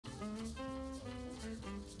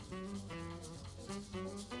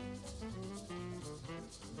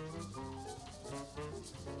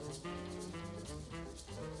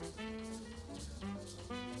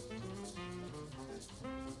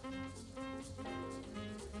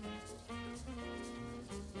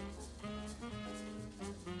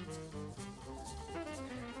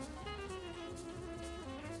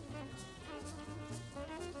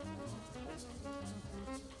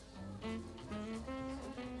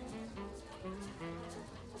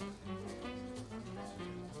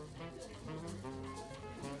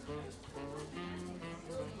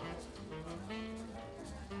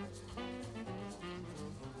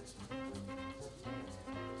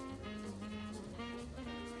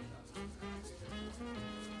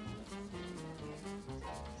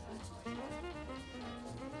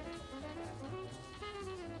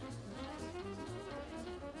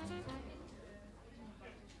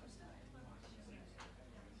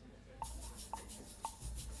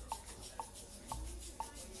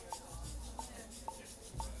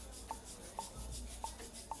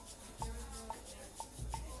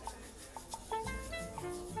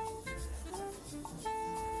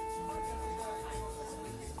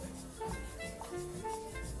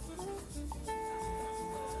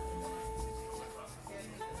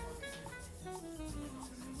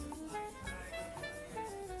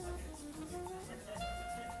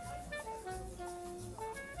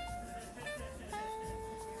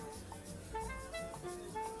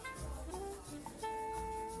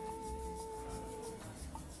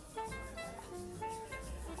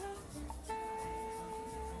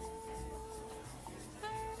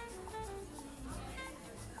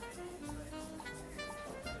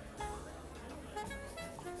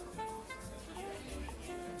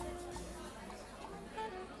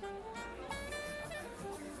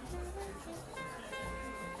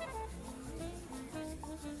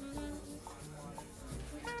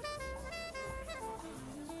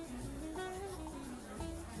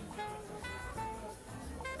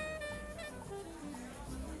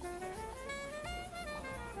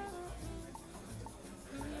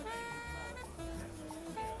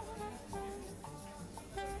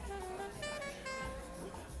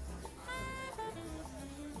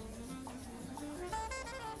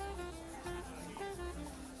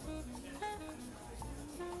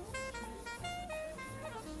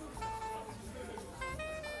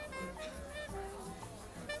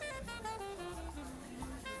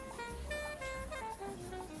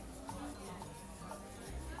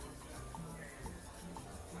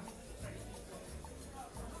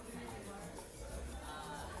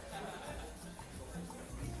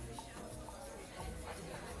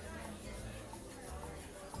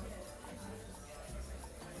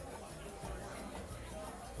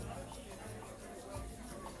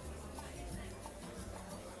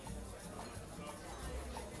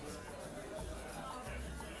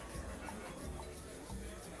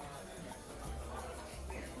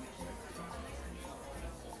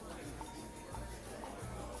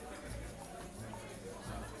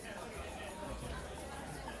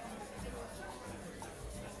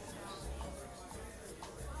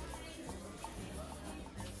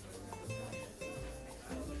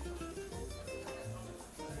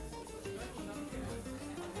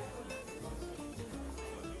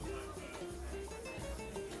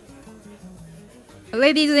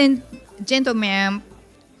Ladies and gentlemen,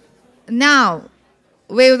 now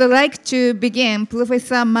we would like to begin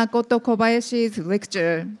Professor Makoto Kobayashi's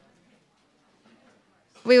lecture.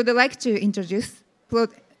 We would like to introduce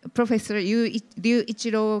Professor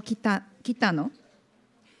Ryuichiro Kitano,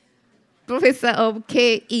 Professor of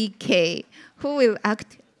KEK, who will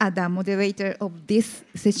act as the moderator of this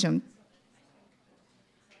session.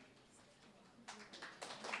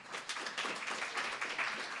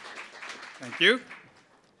 Thank you.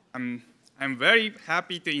 I'm very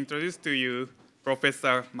happy to introduce to you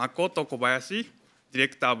Professor Makoto Kobayashi,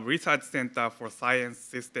 Director of Research Center for Science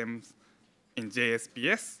Systems in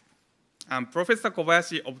JSPS. Professor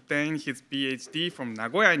Kobayashi obtained his PhD from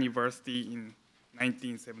Nagoya University in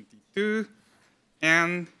 1972,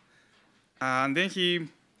 and then he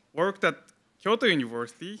worked at Kyoto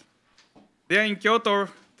University. There in Kyoto,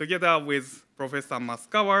 together with Professor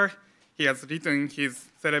Masukawa, he has written his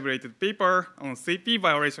celebrated paper on CP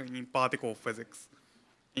violation in particle physics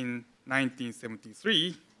in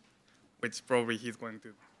 1973, which probably he's going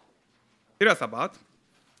to tell us about.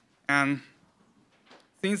 And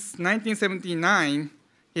since 1979,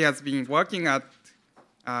 he has been working at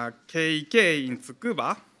KEK in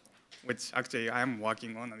Tsukuba, which actually I am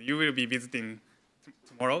working on, and you will be visiting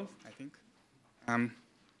tomorrow, I think.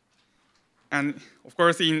 And of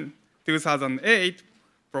course, in 2008,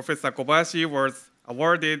 Professor Kobayashi was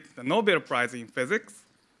awarded the Nobel Prize in Physics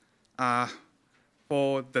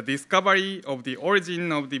for the discovery of the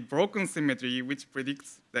origin of the broken symmetry, which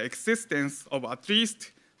predicts the existence of at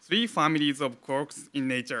least 3 families of quarks in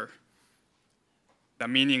nature. The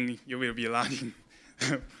meaning you will be learning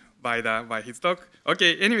by his talk.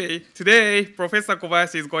 Okay, anyway, today Professor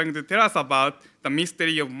Kobayashi is going to tell us about the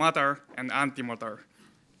mystery of matter and antimatter.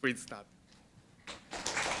 Please start.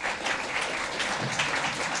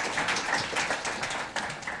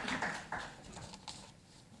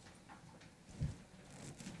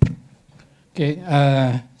 Okay,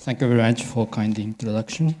 thank you very much for kind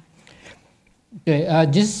introduction. Okay,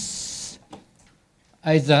 this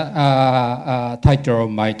is the title of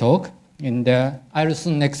my talk, and I'll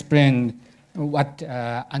soon explain what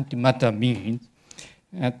antimatter means.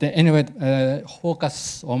 Anyway,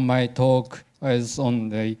 focus on my talk is on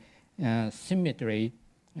the symmetry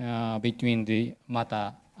between the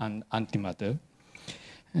matter and antimatter,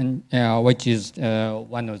 and which is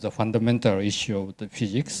one of the fundamental issues of the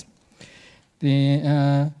physics.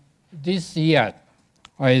 This year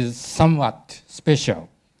is somewhat special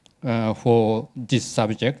for this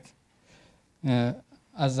subject.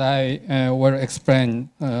 As I will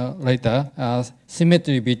explain later,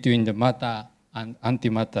 symmetry between the matter and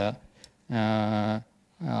antimatter,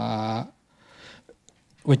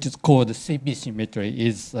 which is called CP symmetry,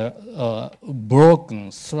 is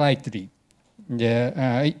broken slightly.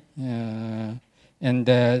 And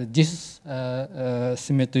this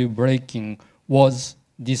symmetry breaking was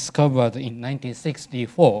discovered in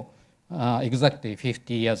 1964, exactly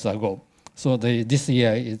 50 years ago. So this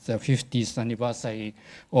year is the 50th anniversary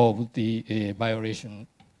of the violation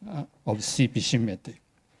of CP symmetry.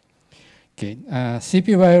 Okay,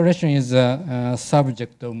 CP violation is a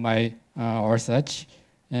subject of my research,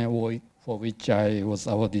 for which I was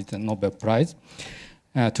awarded the Nobel Prize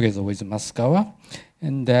together with Masukawa.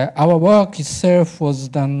 And our work itself was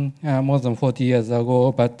done more than 40 years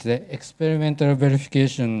ago, but the experimental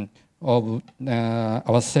verification of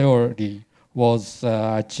our theory was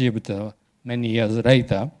achieved many years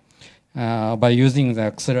later by using the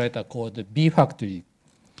accelerator called B factory.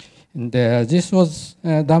 And this was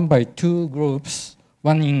done by 2 groups,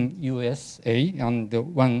 one in USA and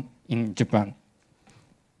one in Japan.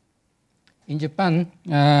 In Japan,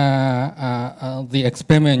 the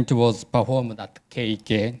experiment was performed at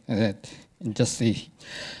KEK, just see,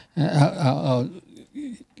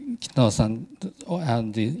 Kitano-san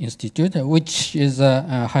and the institute, which is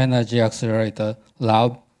a high energy accelerator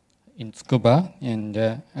lab in Tsukuba, and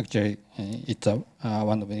actually it's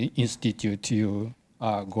one of the institutes you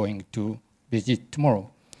are going to visit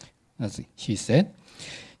tomorrow, as he said.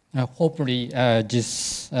 Hopefully,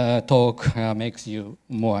 this talk makes you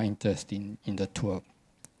more interested in the tour.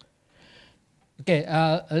 Okay,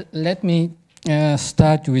 let me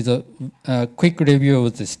start with a quick review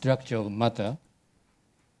of the structure of matter.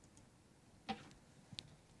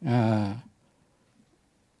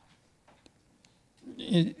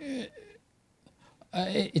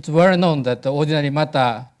 It's well known that the ordinary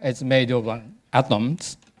matter is made of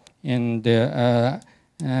atoms, and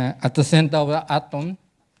at the center of the atom,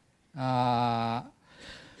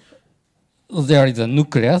 there is a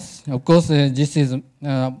nucleus. Of course, this is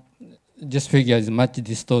this figure is much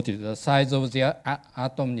distorted. The size of the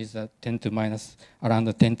atom is 10 to minus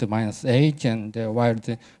around 10 to minus 8, and while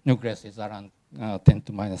the nucleus is around 10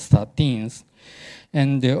 to minus 13.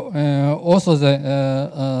 And also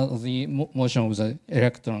the motion of the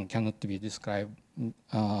electron cannot be described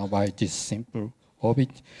by this simple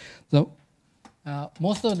orbit. So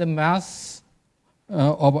most of the mass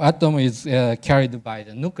of atom is carried by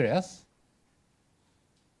the nucleus.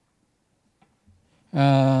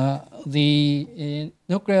 The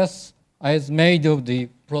nucleus is made of the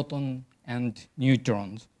proton and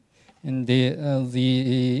neutrons. And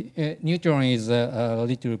the neutron is a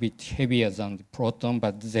little bit heavier than the proton,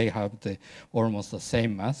 but they have almost the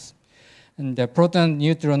same mass. And the proton and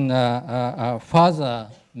neutron are further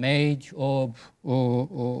made of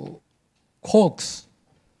quarks,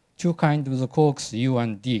 two kinds of quarks, U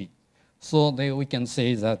and D. So we can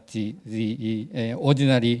say that the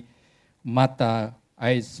ordinary matter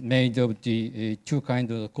is made of the two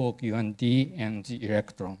kinds of quark, U and D, and the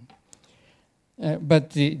electron. But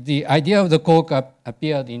the idea of the quark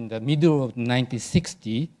appeared in the middle of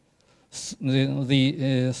 1960s.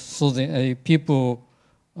 So the people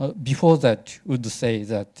before that would say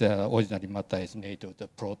that ordinary matter is made of the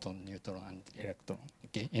proton, neutron, and electron.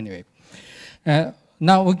 Okay. Anyway,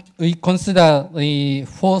 now we consider the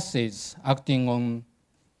forces acting on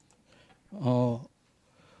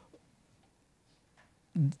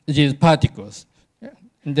these particles.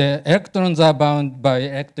 The electrons are bound by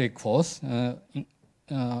electric force. In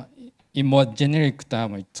more generic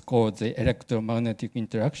term, it's called the electromagnetic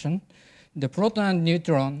interaction. The proton and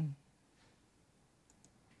neutron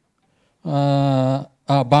are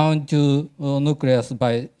bound to nucleus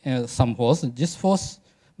by some force. This force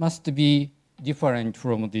must be different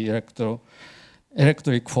from the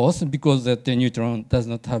electric force because the neutron does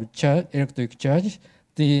not have electric charge.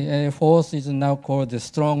 The force is now called the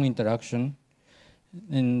strong interaction.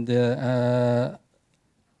 And the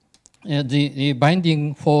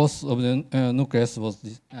binding force of the nucleus was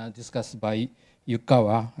discussed by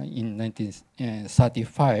Yukawa in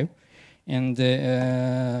 1935, and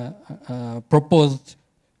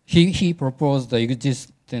he proposed the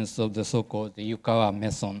existence of the so-called Yukawa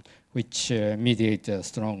meson, which mediates a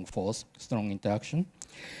strong force, strong interaction.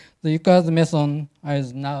 The Yukawa meson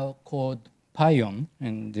is now called pion,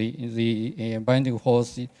 and the binding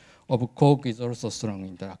force of quark is also strong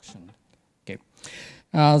interaction. Okay.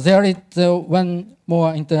 There is one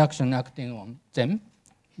more interaction acting on them.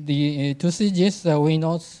 To see this, we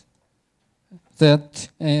note that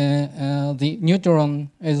the neutron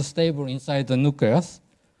is stable inside the nucleus,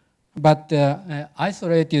 but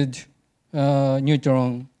isolated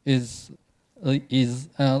neutron is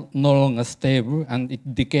no longer stable, and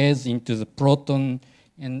it decays into the proton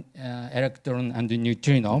and electron and the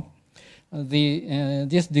neutrino.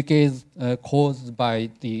 This decay is caused by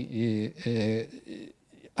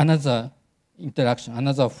another interaction,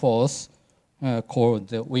 another force called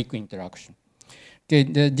the weak interaction. Okay,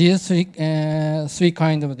 these three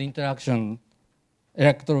kinds of interaction,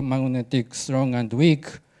 electromagnetic, strong, and weak,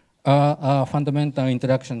 are fundamental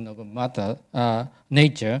interaction of matter,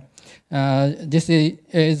 nature. This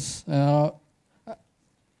is,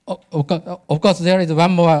 of course, there is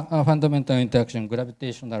one more fundamental interaction,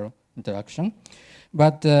 gravitational interaction,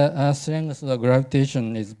 but strength of the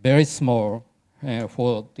gravitation is very small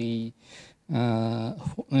for the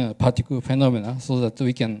particle phenomena, so that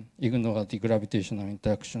we can ignore the gravitational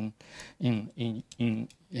interaction in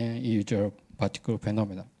usual particle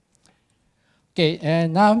phenomena. Okay,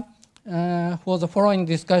 and now for the following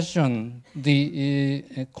discussion,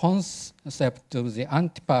 the concept of the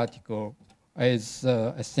antiparticle is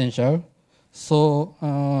essential. So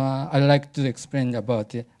I'd like to explain about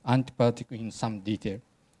the antiparticle in some detail.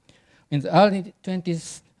 In the early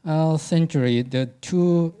 20th century, there are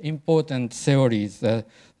two important theories,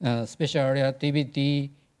 special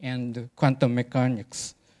relativity and quantum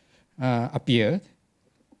mechanics, appeared.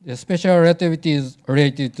 The special relativity is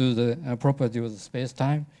related to the property of the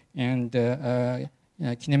space-time, and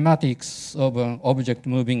kinematics of an object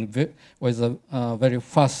moving with a very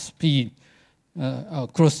fast speed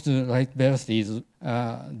close to light velocity is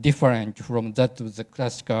different from that of the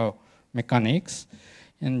classical mechanics.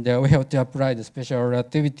 And we have to apply the special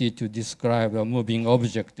relativity to describe a moving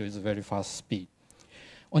object with very fast speed.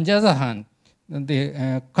 On the other hand,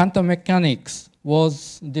 the quantum mechanics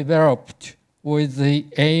was developed with the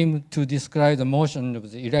aim to describe the motion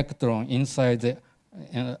of the electron inside the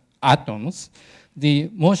atoms.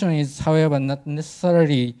 The motion is, however, not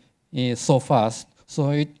necessarily so fast.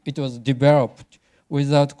 So it was developed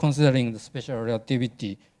without considering the special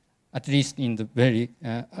relativity at least in the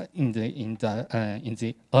in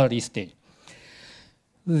the early stage.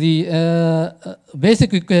 The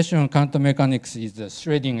basic equation of quantum mechanics is the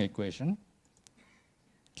Schrödinger equation.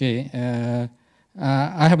 Okay,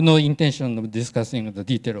 I have no intention of discussing the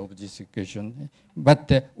detail of this equation,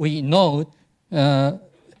 but we know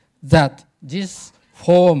that this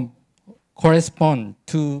form corresponds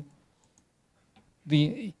to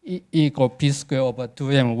the E equal p square over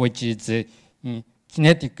 2m, which is the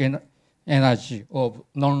kinetic energy of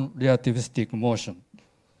non-relativistic motion.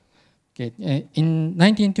 Okay. In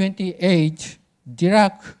 1928,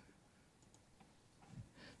 Dirac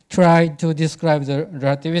tried to describe the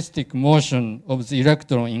relativistic motion of the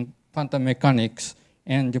electron in quantum mechanics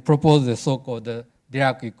and proposed the so-called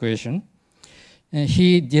Dirac equation. And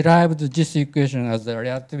he derived this equation as the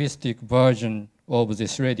relativistic version of the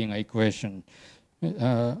Schrödinger equation,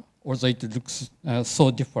 although it looks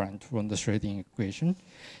so different from the Schrödinger equation.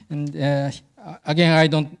 And again, I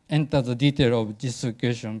don't enter the detail of this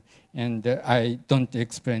equation, and I don't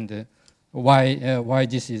explain why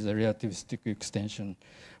this is a relativistic extension.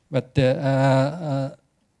 But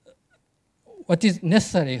what is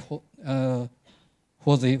necessary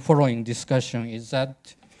for the following discussion is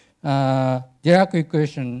that Dirac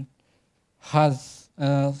equation has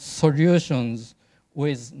solutions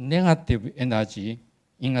with negative energy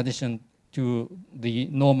in addition to the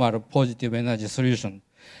normal positive energy solution.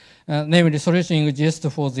 Namely, solution exists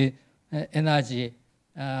for the energy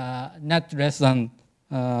not less than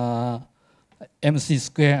mc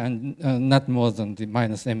square and not more than the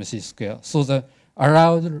minus mc square. So the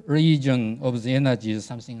allowed region of the energy is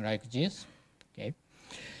something like this. Okay.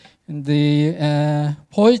 And the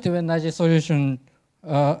positive energy solution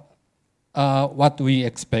are what we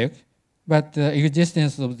expect, but the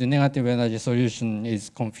existence of the negative energy solution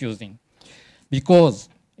is confusing because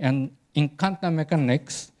in quantum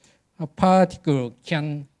mechanics, a particle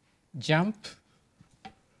can jump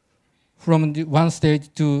from the one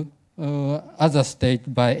state to other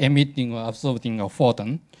state by emitting or absorbing a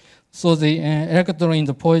photon. So the electron in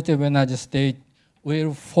the positive energy state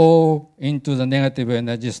will fall into the negative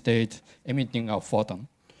energy state emitting a photon,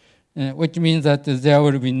 which means that there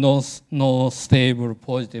will be no stable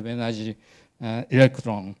positive energy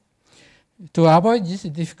electron. To avoid this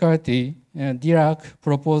difficulty, Dirac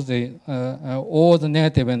proposed all the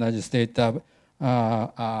negative energy states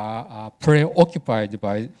are preoccupied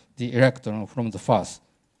by the electron from the first.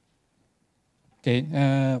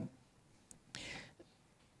 Okay,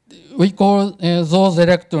 we call those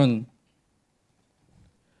electrons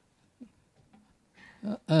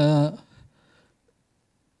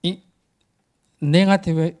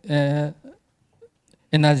negative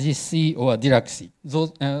energy C or Dirac C.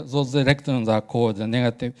 Those electrons are called the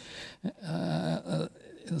negative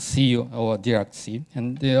C or Dirac C.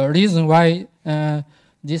 And the reason why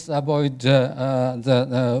this avoids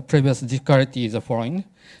the previous difficulty is the following.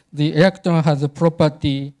 The electron has a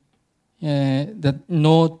property that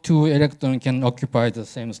no two electrons can occupy the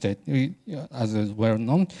same state, as is well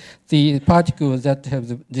known. The particles that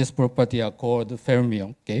have this property are called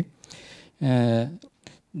fermions. Okay?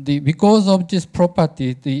 Because of this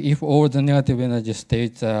property, if all the negative energy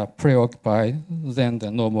states are preoccupied, then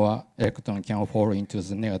the no more electron can fall into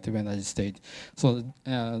the negative energy state. So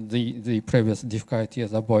the previous difficulty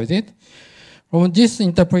is avoided. From this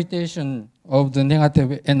interpretation of the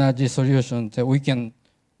negative energy solution, that we can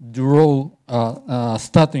draw a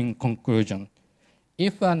starting conclusion.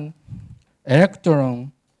 If an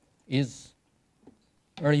electron is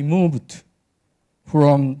removed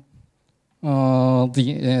from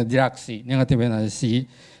the Dirac C, negative energy C,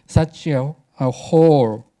 such a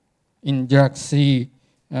hole in Dirac C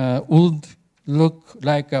would look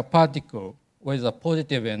like a particle with a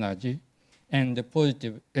positive energy and a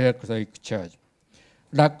positive electric charge.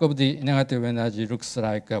 Lack of the negative energy looks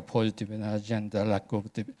like a positive energy, and the lack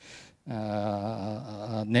of the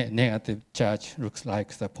negative charge looks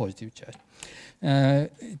like the positive charge.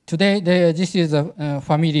 Today, this is a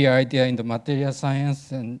familiar idea in the material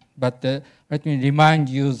science, but let me remind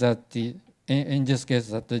you that in this case,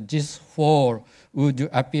 that this hole would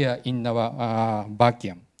appear in our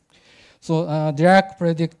vacuum. So Dirac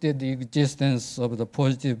predicted the existence of the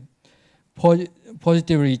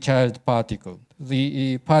positively charged particle.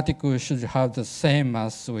 The particle should have the same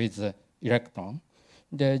mass with the electron.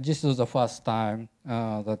 This was the first time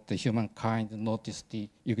that the humankind noticed the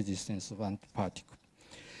existence of an particle.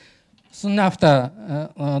 Soon after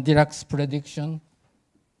Dirac's prediction,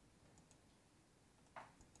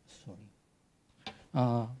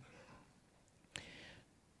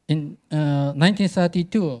 in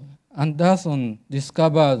 1932, Anderson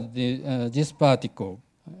discovered this particle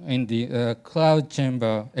in the cloud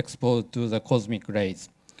chamber exposed to the cosmic rays.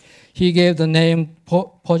 He gave the name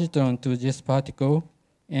positron to this particle,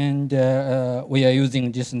 and we are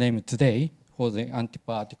using this name today for the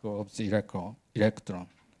antiparticle of the electron.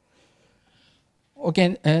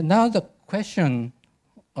 Okay, now the question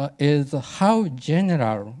is how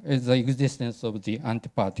general is the existence of the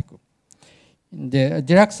antiparticle? The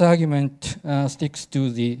Dirac's argument sticks to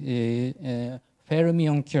the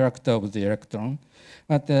fermion character of the electron,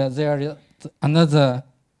 but there is another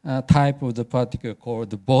type of the particle called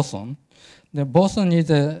the boson. The boson is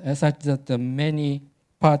such that many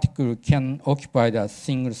particles can occupy a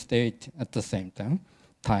single state at the same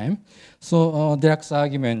time. So Dirac's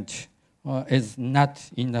argument is not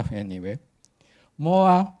enough anyway.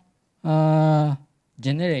 More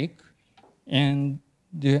generic and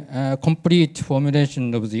the complete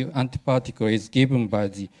formulation of the antiparticle is given by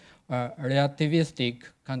the relativistic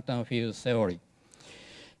quantum field theory.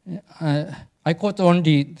 I quote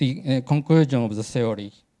only the conclusion of the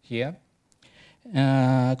theory here.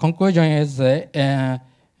 Conclusion is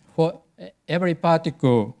for every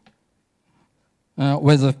particle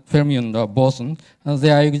with a fermion or boson,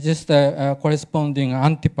 there exists a corresponding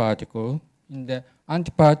antiparticle. The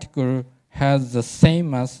antiparticle has the same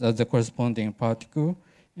mass as the corresponding particle,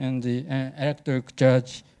 and the electric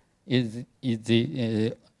charge is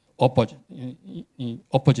the opposite,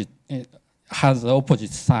 has the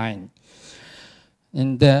opposite sign.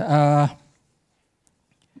 And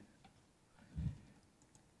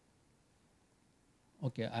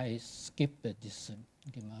okay, I skipped this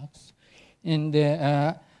remarks. And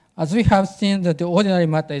as we have seen that the ordinary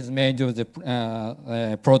matter is made of the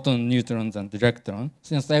proton, neutrons, and electrons.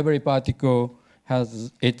 Since every particle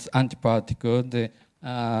has its antiparticle,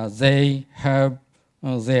 they have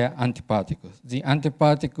their antiparticles. The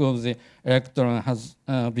antiparticle of the electron has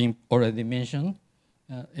been already mentioned.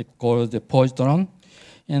 It's called the positron.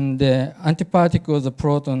 And the antiparticles of the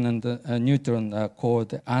proton and the neutron are called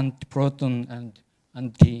the antiproton and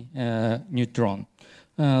anti-neutron.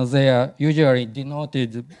 They are usually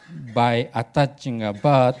denoted by attaching a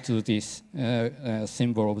bar to this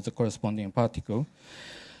symbol of the corresponding particle.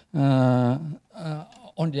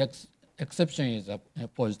 Only exception is a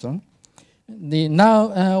positron.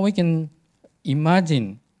 Now we can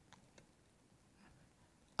imagine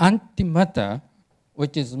antimatter,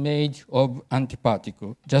 which is made of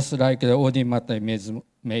antiparticle, just like the ordinary matter is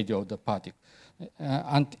made of the particle.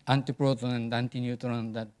 Antiproton and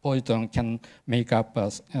antineutron and positron can make up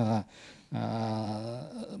a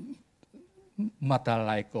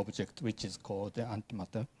matter-like object, which is called the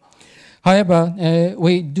antimatter. However,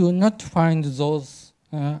 we do not find those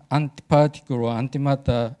antiparticle or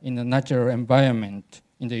antimatter in the natural environment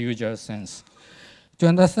in the usual sense. To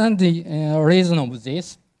understand the reason of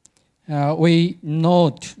this, we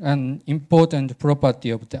note an important property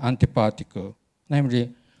of the antiparticle,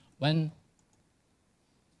 namely when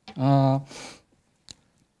an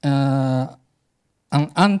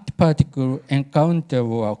antiparticle encounter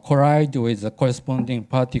or collide with a corresponding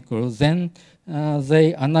particle, then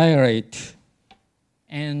they annihilate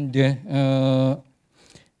and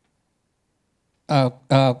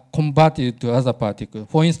converted to other particles.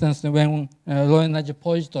 For instance, when low energy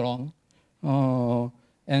positron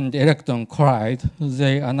and electron collide,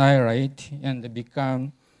 they annihilate and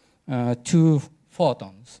become two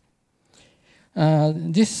photons.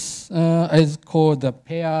 This is called the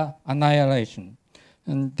pair annihilation.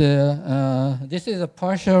 And this is a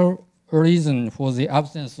partial reason for the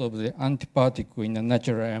absence of the antiparticle in the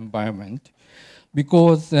natural environment,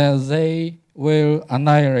 because they will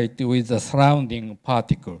annihilate with the surrounding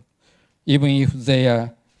particle, even if they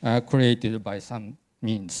are created by some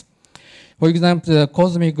means. For example, the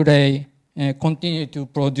cosmic ray continue to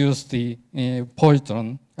produce the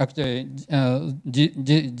positron. Actually,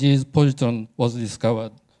 this positron was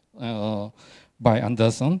discovered by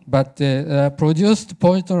Anderson, but produced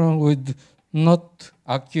positron would not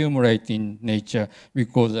accumulate in nature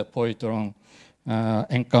because the positron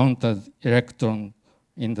encounters electron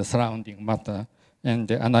in the surrounding matter and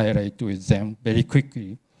they annihilate with them very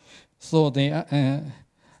quickly. So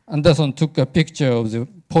Anderson took a picture of the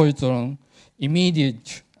positron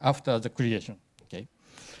immediate after the creation. Okay.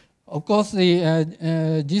 Of course,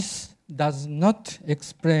 this does not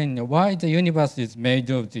explain why the universe is made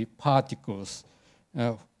of the particles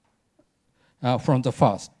from the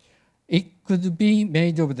first. It could be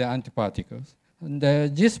made of the antiparticles. And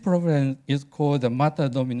this problem is called the matter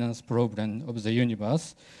dominance problem of the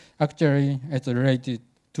universe. Actually, it's related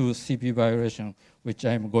to CP violation, which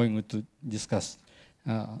I'm going to discuss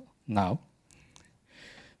now.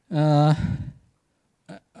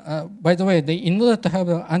 by the way, in order to have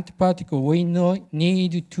an antiparticle, we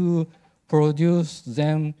need to produce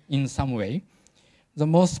them in some way. The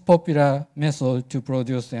most popular method to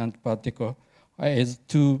produce the antiparticle is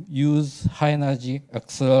to use high-energy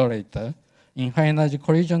accelerator. In high-energy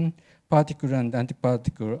collision, particle and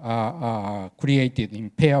antiparticle are created in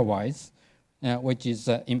pairwise, which is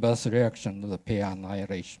the inverse reaction of the pair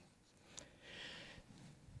annihilation.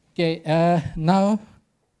 Okay, now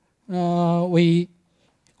we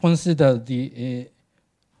consider the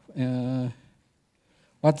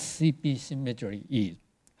what CP symmetry is.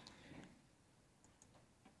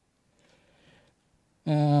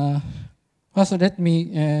 First, let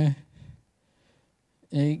me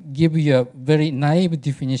give you a very naive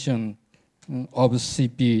definition of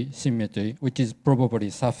CP symmetry, which is probably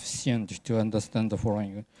sufficient to understand the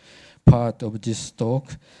following part of this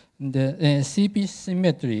talk. The CP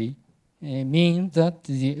symmetry means that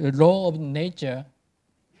the law of nature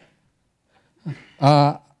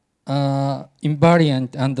are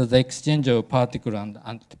invariant under the exchange of particles and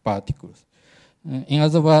antiparticles. In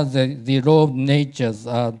other words, the law of natures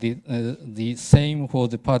are the same for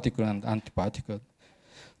the particle and antiparticle.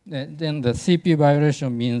 Then the CP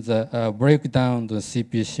violation means a breakdown of the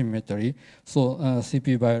CP symmetry. So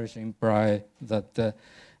CP violation implies that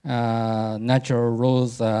natural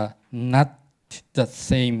laws are not the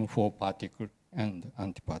same for particle and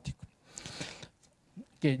antiparticle.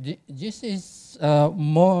 Okay, this is a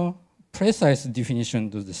more precise definition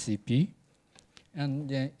of the CP.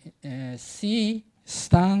 And C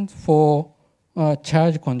stands for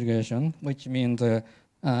charge conjugation, which means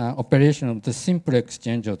operation of the simple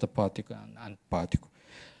exchange of the particle and antiparticle.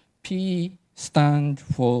 P stands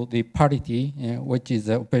for the parity, which is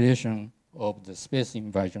the operation of the space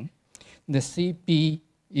inversion. The CP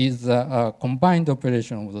is a combined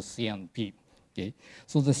operation of the C and P. Okay?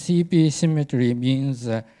 So the CP symmetry means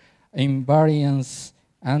invariance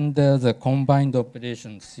under the combined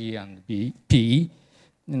operation C and P.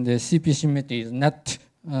 And the CP symmetry is not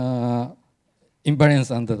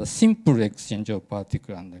invariance under the simple exchange of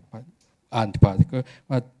particle and antiparticle,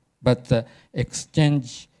 but the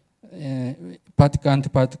exchange,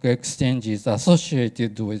 particle-antiparticle exchange is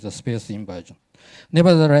associated with the space inversion.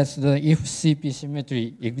 Nevertheless, if CP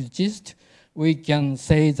symmetry exists, we can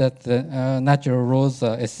say that the natural laws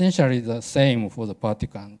are essentially the same for the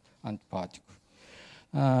particle and antiparticle.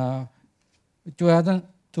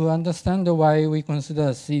 To understand why we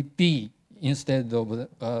consider CP instead of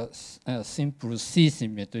simple C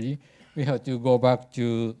symmetry, we have to go back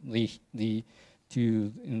to the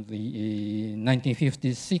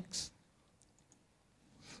 1956.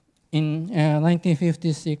 In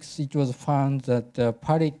 1956, it was found that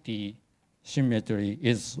parity symmetry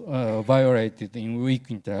is violated in weak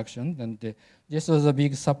interaction, and this was a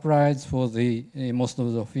big surprise for most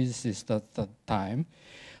of the physicists at that time.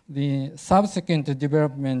 The subsequent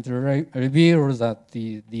development reveals that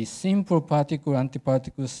the simple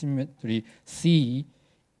particle-antiparticle symmetry C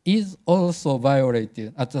is also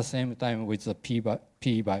violated at the same time with the P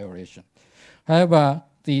violation. However,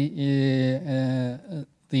 the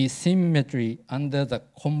symmetry under the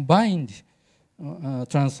combined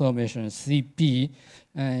transformation CP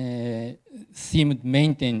seemed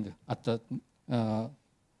maintained at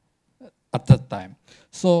that time.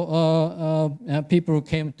 So people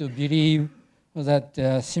came to believe that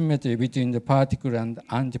symmetry between the particle and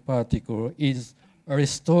antiparticle is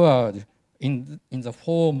restored in the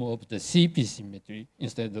form of the CP symmetry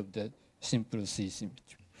instead of the simple C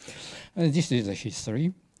symmetry. This is the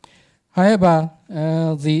history. However,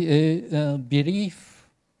 the belief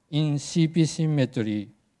in CP symmetry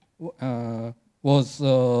was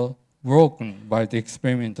broken by the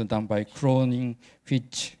experiment done by Cronin,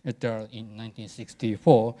 Fitch, et al. In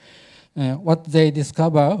 1964. What they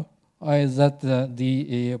discovered is that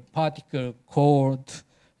the particle called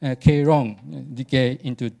K long decay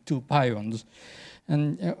into 2 pions.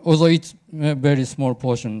 And although it's a very small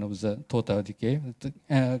portion of the total decay,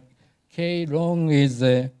 K long is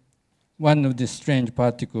one of the strange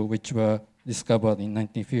particles which were discovered in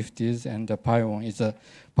 1950s, and the pion is a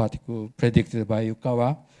particle predicted by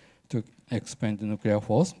Yukawa to explain the nuclear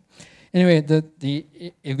force. Anyway, the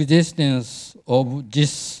existence of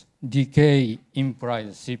this decay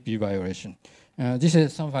implies CP violation. This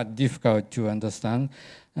is somewhat difficult to understand,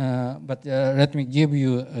 but let me give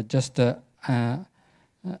you just an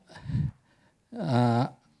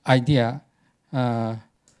idea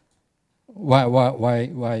why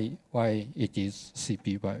it is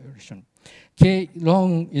CP violation. K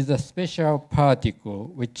long is a special particle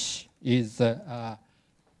which is a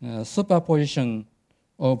superposition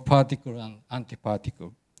of particle and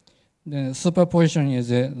antiparticle. The superposition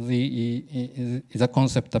is a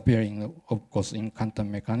concept appearing, of course, in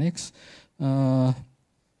quantum mechanics.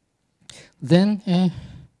 Then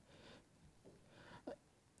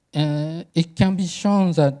it can be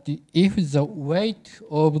shown that if the weight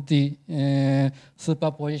of the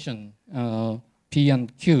superposition P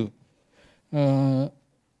and Q,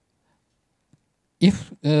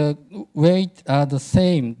 if weight are the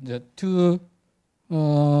same, the two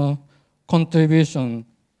contribution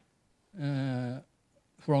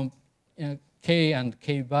from K and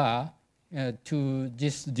K bar to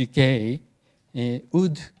this decay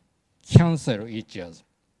would cancel each other.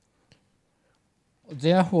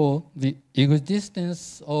 Therefore, the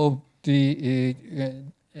existence of the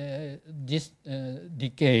this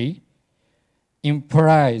decay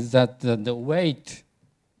implies that the weight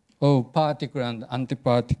of particle and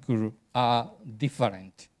antiparticle are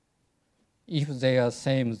different. If they are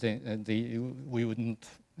same, then we wouldn't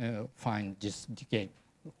find this decay.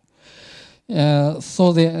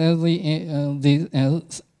 So the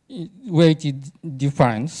weight is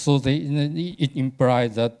different, so it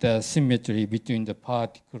implies that symmetry between the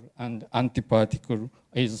particle and antiparticle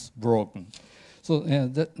is broken. So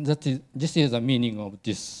this is the meaning of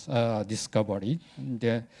this discovery.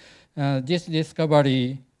 And, this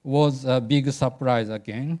discovery was a big surprise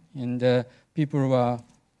again, and people were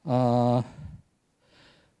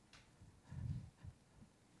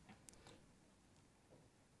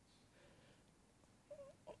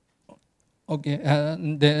okay,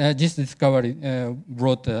 this discovery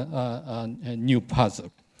brought a new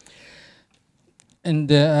puzzle.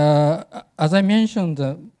 And as I mentioned,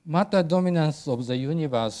 the matter dominance of the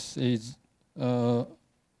universe is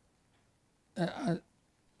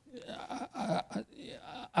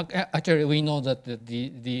actually we know that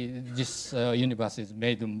this universe is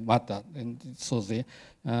made of matter, and so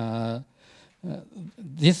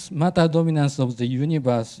this matter dominance of the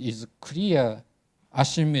universe is clear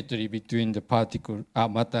asymmetry between the particle,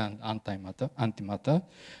 matter and antimatter.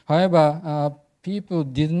 However, people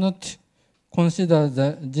did not consider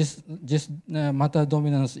this matter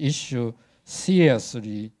dominance issue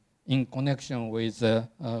seriously in connection with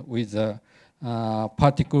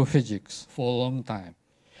particle physics for a long time.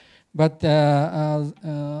 But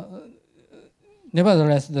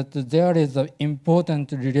nevertheless, there is an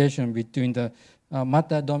important relation between the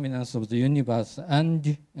matter dominance of the universe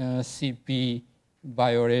and CP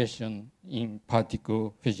violation in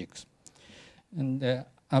particle physics. And a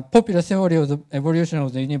popular theory of the evolution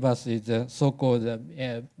of the universe is the so-called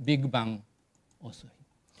Big Bang,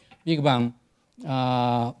 Big Bang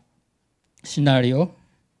scenario.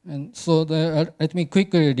 And so let me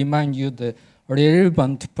quickly remind you the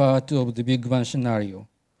relevant part of the Big Bang scenario.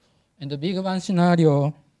 In the Big Bang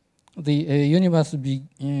scenario, the universe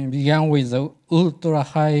began with ultra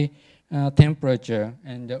high temperature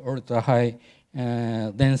and ultra high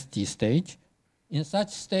density state. In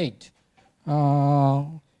such state, a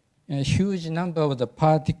huge number of the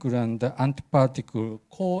particle and the antiparticle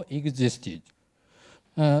coexisted.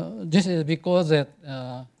 This is because that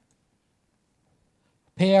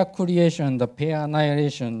pair creation, the pair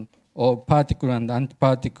annihilation of particle and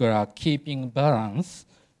antiparticle are keeping balance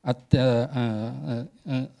at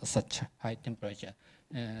such high temperature,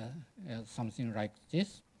 something like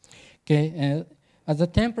this. Okay, as the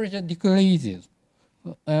temperature decreases,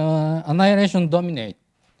 annihilation dominates,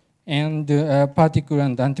 and particle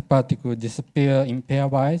and antiparticle disappear in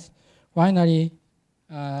pairwise. Finally,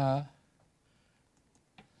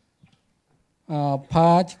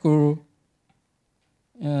 particle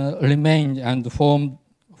remain, and from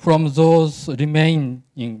those remaining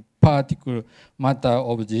particle matter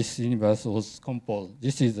of this universe was composed.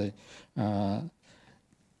 This is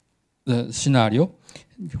the scenario.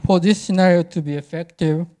 For this scenario to be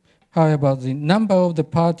effective, however, the number of the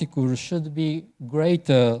particles should be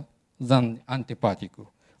greater than antiparticle.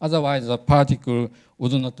 Otherwise, the particle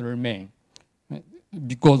would not remain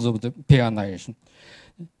because of the pair annihilation.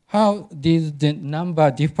 How did the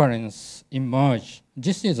number difference emerge?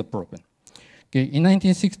 This is a problem. Okay, in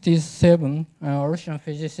 1967, Russian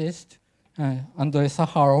physicist Andrei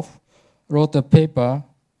Sakharov wrote a paper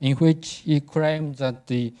in which he claimed that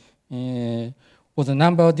for the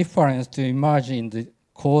number difference to emerge in the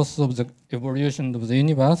course of the evolution of the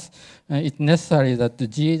universe, it's necessary that the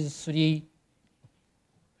these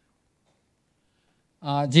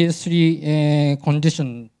three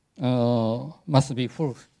conditions must be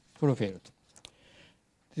fulfilled.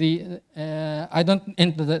 I don't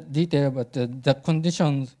enter the detail, but the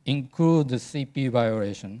conditions include the CP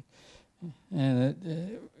violation.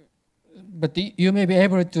 But you may be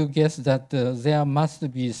able to guess that there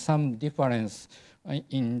must be some difference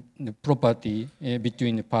in the property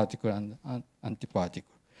between the particle and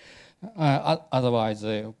antiparticle. Otherwise,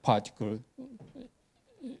 the particle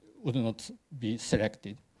would not be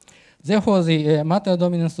selected. Therefore, the matter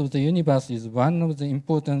dominance of the universe is one of the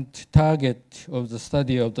important targets of the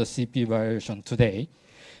study of the CP variation today.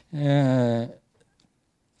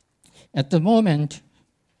 At the moment,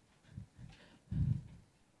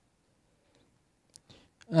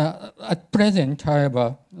 at present,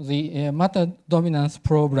 however, the matter dominance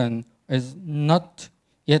problem is not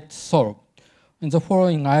yet solved. In the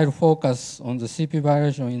following, I'll focus on the CP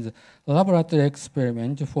variation in the laboratory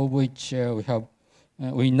experiment for which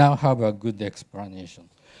we now have a good explanation.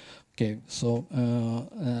 Okay, so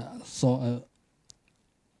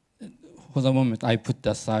for the moment, I put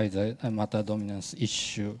aside the matter dominance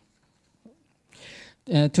issue.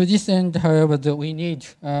 To this end, however, we need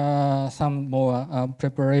some more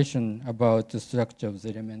preparation about the structure of the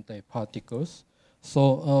elementary particles.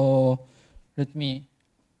 So let me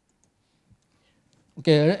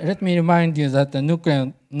remind you that the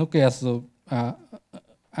nucleus of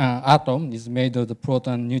atom is made of the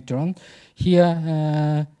proton and neutron.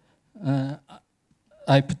 Here,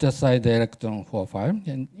 I put aside the electron profile.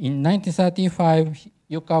 And in 1935,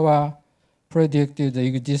 Yukawa predicted the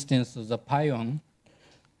existence of the pion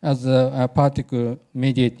as a particle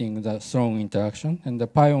mediating the strong interaction. And the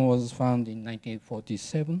pion was found in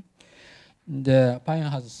 1947. The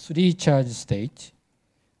pion has 3 charge states.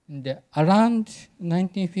 And around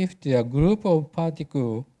 1950, a group of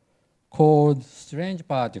particles called strange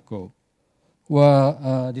particles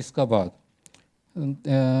were discovered. And,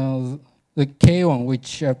 the K1,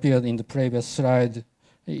 which appeared in the previous slide,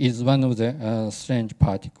 is one of the strange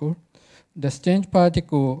particles. The strange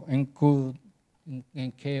particles include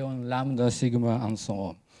K1, lambda, sigma, and so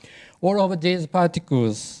on. All of these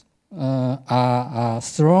particles are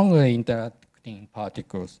strongly interacting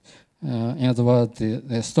particles. In other words,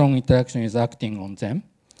 the strong interaction is acting on them.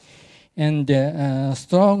 And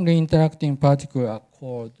strongly interacting particles are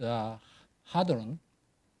called hadron.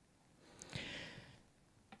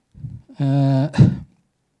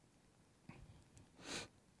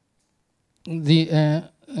 The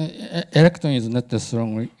electron is not a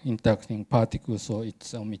strongly interacting particle, so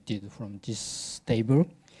it's omitted from this table.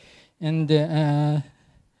 And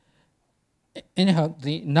anyhow,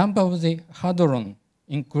 the number of the hadron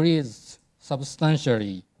increased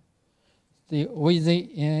substantially. With the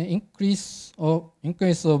increase of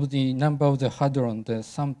the number of the hadron,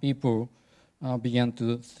 some people began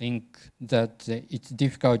to think that it's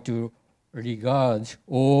difficult to regard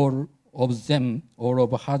all of them, all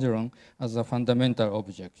of hadron, as a fundamental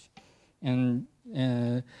object. And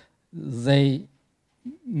they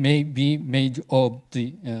may be made of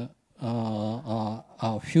the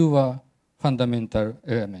fewer fundamental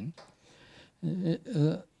elements.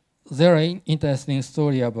 There are interesting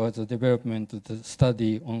stories about the development of the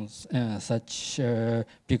study on such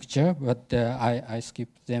picture, but I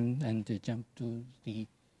skipped them and jumped to the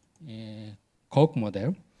Koch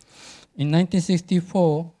model. In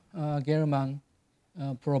 1964, Gell-Mann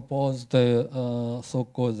proposed the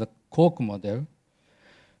so-called Koch model.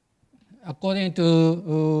 According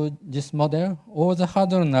to this model, all the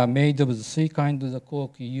hadrons are made of the 3 kinds of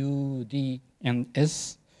quark, U, D, and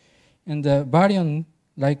S. And the baryon,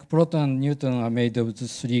 like proton and neutron, are made of the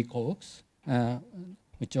 3 quarks,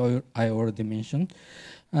 which I already mentioned.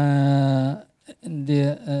 And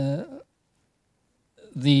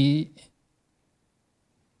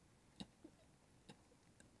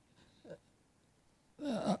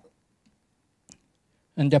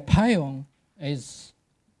the pion is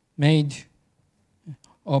made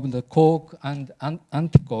of the quark and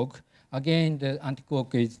antiquark. Again, the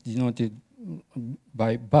antiquark is denoted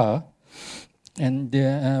by bar. And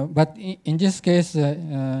but in this case,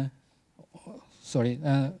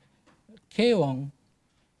 K1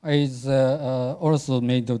 is also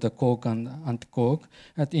made of the quark and antiquark.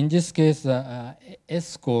 But in this case,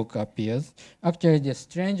 S quark appears. Actually, the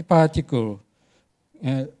strange particle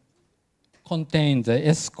contains the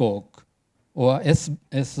S quark or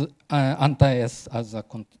anti-S as a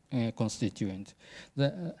constituent.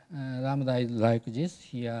 The lambda is like this.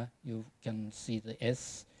 Here you can see the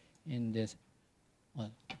S in this.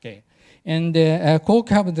 Okay, and quark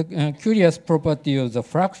have the curious property of the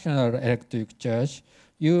fractional electric charge.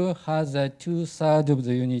 U has a 2/3 of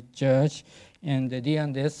the unit charge, and the D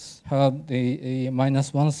and S have the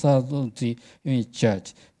 -1/3 of the unit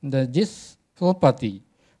charge. This property,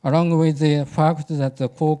 along with the fact that the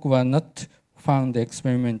quark were not found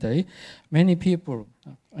experimentally, many people,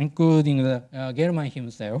 including Gell-Mann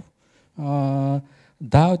himself,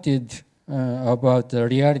 doubted about the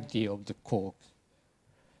reality of the quark.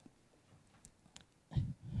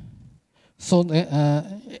 So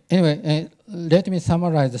anyway, let me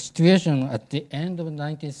summarize the situation at the end of the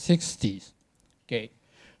 1960s. Okay,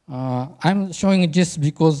 I'm showing this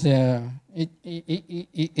because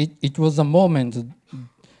it was a moment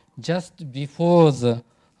just before the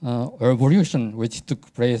revolution which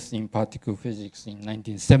took place in particle physics in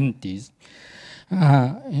 1970s.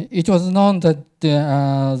 It was known that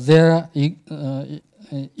there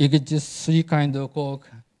exists three kinds of quark,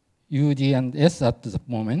 U, D, and S at the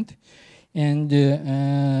moment, and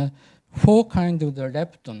four kinds of the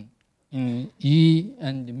lepton, E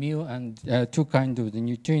and mu, and two kinds of the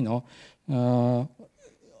neutrino were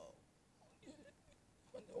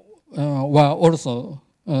also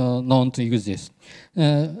known to exist.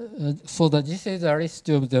 So that this is a list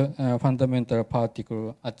of the fundamental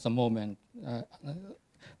particle at the moment,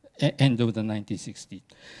 end of the 1960s.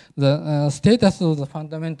 The status of the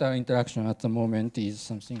fundamental interaction at the moment is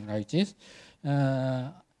something like this.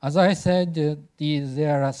 As I said,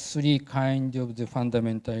 there are three kinds of the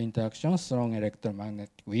fundamental interactions: strong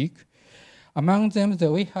electromagnetic, weak. Among them,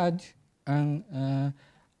 we had an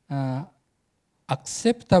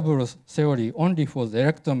acceptable theory only for the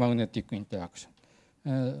electromagnetic interaction.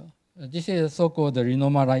 This is a so-called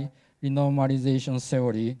renormalization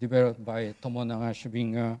theory developed by Tomonaga,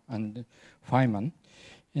 Schwinger, and Feynman.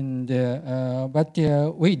 And, but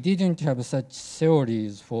we didn't have such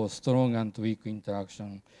theories for strong and weak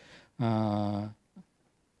interaction at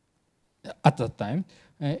that time.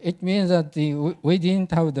 It means that we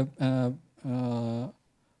didn't have the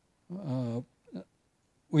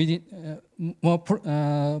more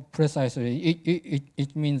precisely,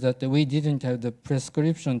 it means that we didn't have the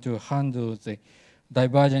prescription to handle the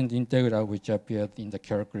divergent integral which appeared in the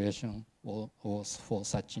calculation for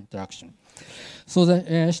such interaction. So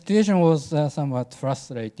the situation was somewhat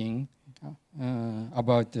frustrating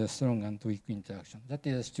about the strong and weak interaction. That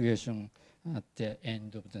is the situation at the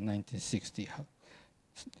end of the 1960s.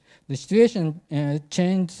 The situation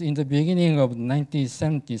changed in the beginning of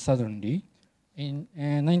 1970 suddenly. In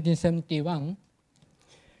 1971,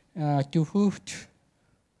 Hooft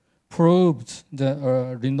proved the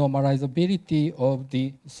renormalizability of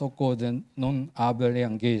the so-called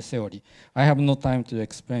non-abelian gauge theory. I have no time to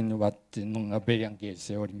explain what the non-abelian gauge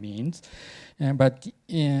theory means, but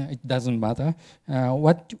it doesn't matter.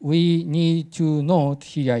 What we need to note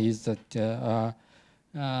here is that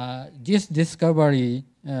this discovery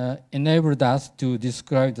enabled us to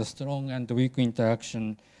describe the strong and weak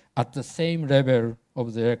interaction at the same level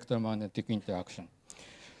of the electromagnetic interaction.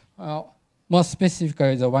 More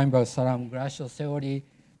specifically, the Weinberg-Salam-Grasho theory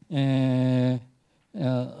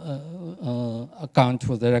account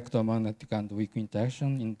for the electromagnetic and weak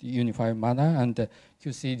interaction in the unified manner, and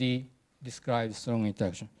QCD describes strong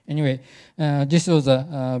interaction. Anyway, this was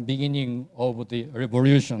the beginning of the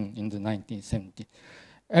revolution in the 1970s.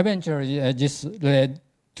 Eventually, this led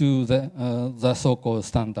to the so-called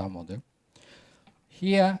standard model.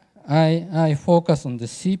 Here, I focus on the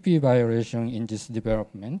CP violation in this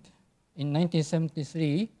development. In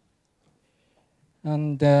 1973,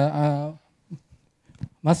 and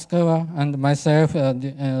Masukawa and myself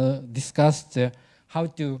discussed how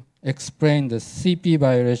to explain the CP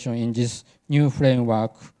violation in this new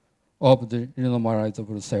framework of the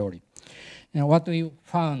renormalizable theory. And what we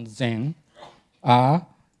found then are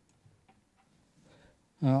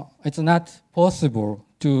it's not possible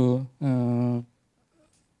to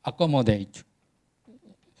accommodate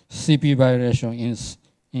CP violation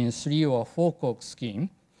in 3 or 4 quark scheme.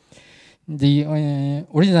 The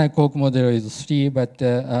original quark model is 3, but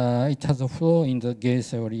it has a flaw in the gauge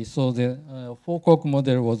theory. So the 4 quark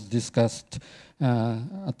model was discussed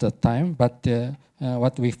at the time, but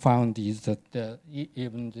what we found is that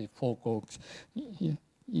even the 4 quarks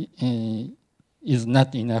is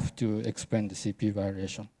not enough to explain the CP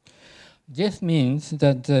violation. This means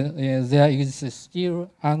that there is still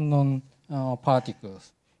unknown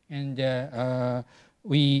particles, and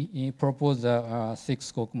we propose a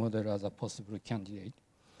 6 quark model as a possible candidate.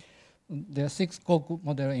 The 6 quark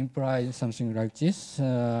model implies something like this.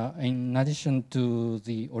 In addition to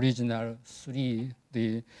the original 3,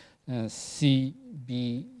 the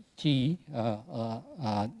CBT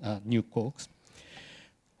new quarks.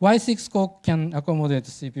 Why 6 quark can accommodate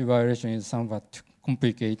CP violation is somewhat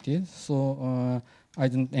complicated, so I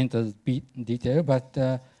didn't enter the detail,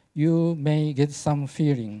 but you may get some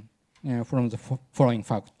feeling from the following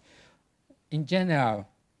fact. In general,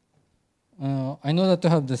 in order to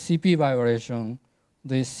have the CP violation,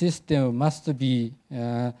 the system must be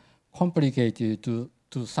complicated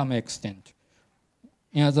to some extent.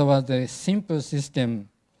 In other words, the simple system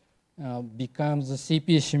becomes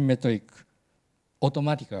CP symmetric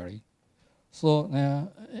automatically. So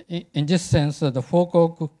in this sense, the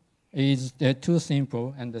 4-quark is too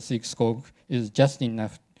simple, and the 6-quark is just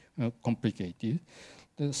enough complicated.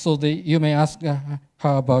 So you may ask,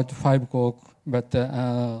 how about 5-quark? But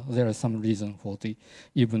there are some reason for the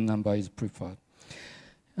even number is preferred.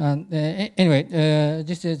 And anyway,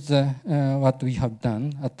 this is what we have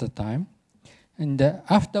done at the time. And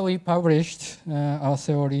after we published our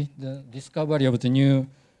theory, the discovery of the new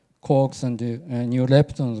quarks and the new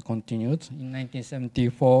leptons continued. In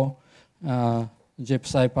 1974,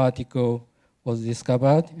 J-psi particle was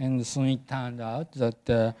discovered, and soon it turned out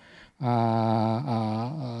that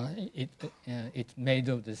it's made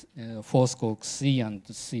of this 4th quark C and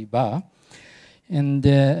C bar. And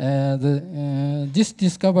this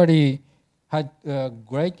discovery had a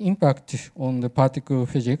great impact on the particle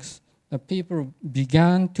physics. The people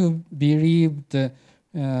began to believe the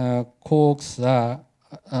quarks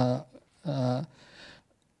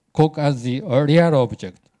quark as the real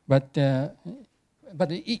object, but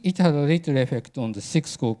it had a little effect on the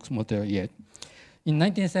 6 quark model yet. In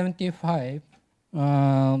 1975,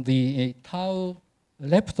 the tau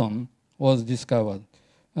lepton was discovered.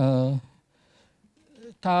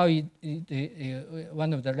 Tau is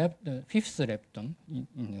one of the fifth lepton,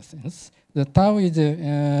 in a sense. The tau is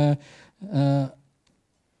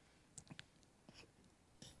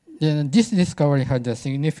this discovery had a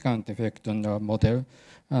significant effect on our model,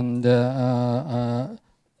 and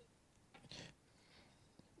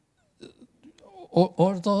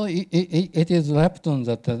although it is lepton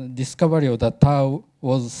that the discovery of the tau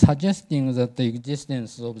was suggesting that the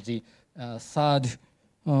existence of the third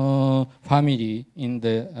family in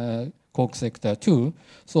the quark sector too,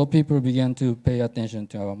 so people began to pay attention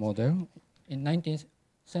to our model. In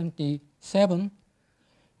 1977,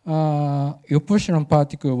 Upsilon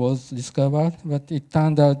particle was discovered, but it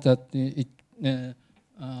turned out that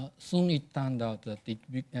soon it turned out that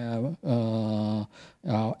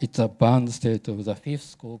it's a bound state of the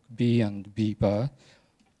 5th quark B and B bar.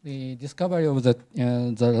 The discovery of the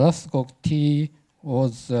last quark T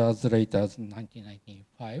was as late as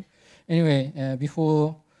 1995. Anyway,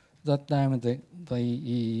 before that time, the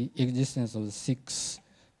existence of the 6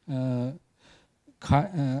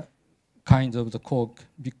 kinds of the quark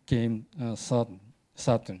became certain.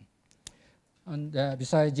 And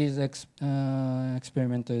besides this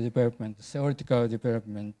experimental development, theoretical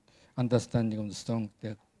development, understanding of the strong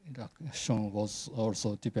interaction was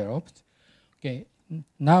also developed. Okay,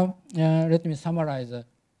 now let me summarize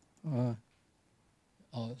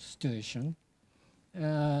our situation.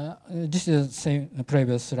 This is the same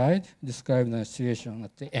previous slide, describing the situation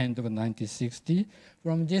at the end of 1960.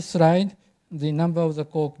 From this slide, the number of the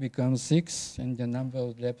quark becomes 6, and the number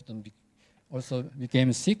of lepton also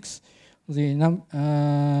became 6. The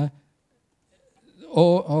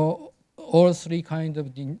all 3 kinds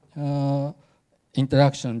of the,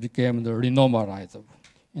 interaction became the renormalizable.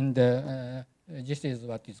 And this is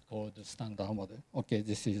what is called the standard model. Okay,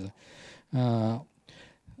 this is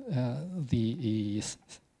the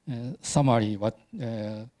summary what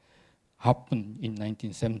happened in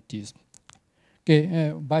 1970s.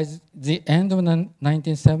 Okay, by the end of the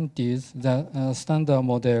 1970s, the standard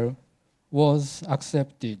model was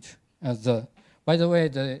accepted as the. By the way,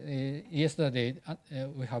 yesterday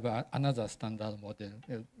we have another standard model.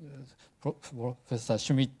 Professor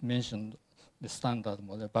Schmidt mentioned the standard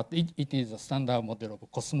model, but it is a standard model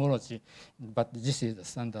of cosmology, but this is the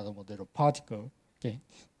standard model of particle. Okay,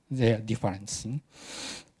 they are different.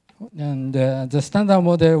 And the standard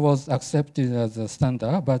model was accepted as a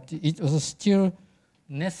standard, but it was still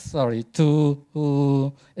necessary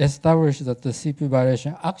to establish that the CP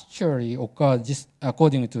variation actually occurs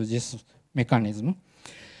according to this mechanism.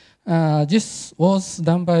 This was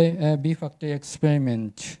done by a B-factory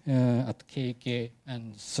experiment at KK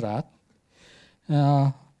and SLAT.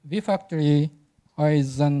 B-factory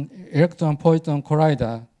is an electron-proton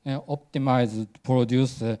collider optimized to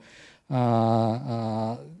produce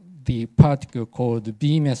the particle called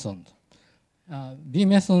B meson. B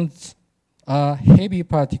mesons are heavy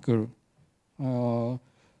particle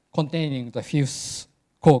containing the 5th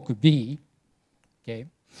quark B. Okay.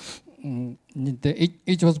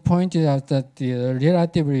 It was pointed out that the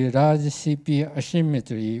relatively large CP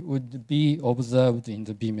asymmetry would be observed in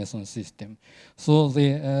the B meson system. So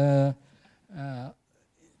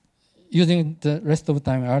using the rest of the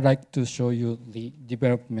time, I'd like to show you the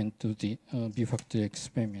development of the B-factory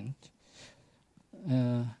experiment.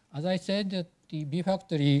 As I said, that the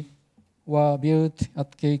B-factory were built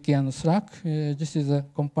at KK and SLAC. This is a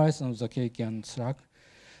comparison of the KK and SLAC.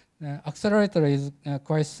 Accelerator is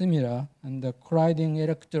quite similar, and the colliding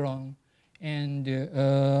electron and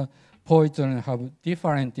positron have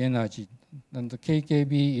different energy. And the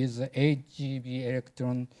KKB is 8 GeV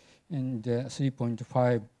electron and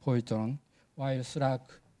 3.5 positron, while Slack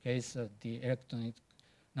case the electron is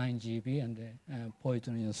 9 GeV and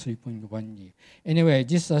positron is 3.1 GeV. Anyway,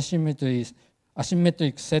 this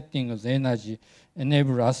asymmetric setting of the energy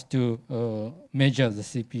enable us to measure the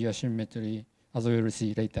CP asymmetry, as we will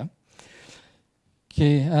see later.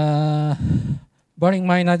 Okay, barring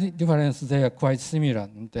minor difference, they are quite similar.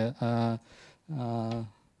 And,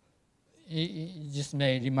 this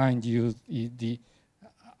may remind you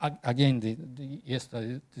again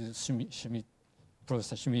yesterday the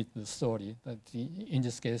Professor Schmidt's story. That in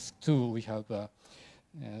this case too, we have a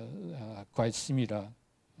quite similar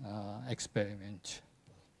experiment.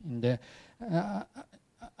 And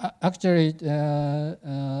actually,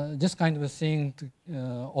 this kind of thing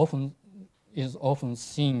is often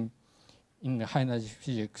seen in high energy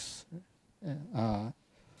physics.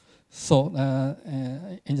 So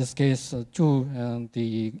in this case too,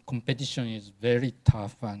 the competition is very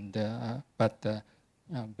tough and but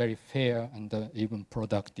very fair and even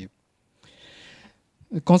productive.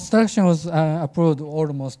 The construction was approved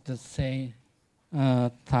almost the same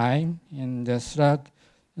time, and the Slack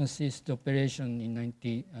ceased operation in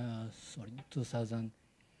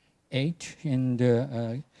 2008, and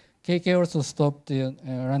KK also stopped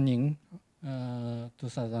running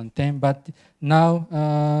 2010, but now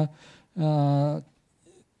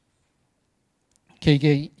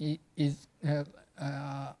KK is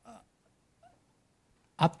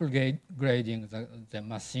upgrading the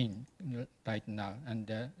machine right now, and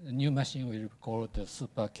the new machine will be called the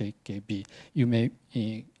Super KKB. You may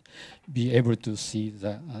be able to see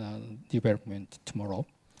the development tomorrow.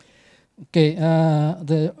 Okay,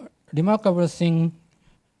 the remarkable thing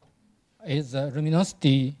is the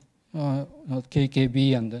luminosity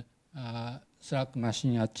KKB and Slack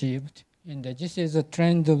machine achieved, and this is a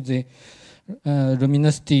trend of the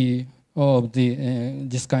luminosity of the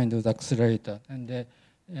this kind of accelerator, and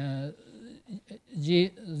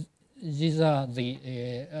these are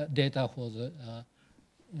the data for the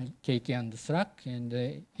KK and Slack, and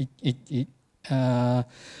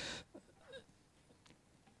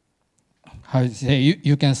how to say,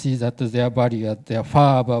 you can see that their value they are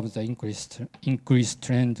far above the increased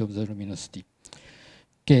trend of the luminosity.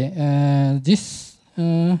 Okay, this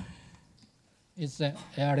is the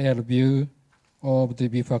aerial view of the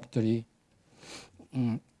B factory,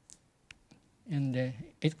 and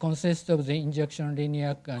it consists of the injection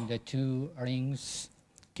linear and the two rings.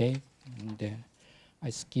 Okay, and I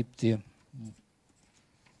skipped the.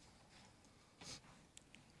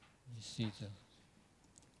 This is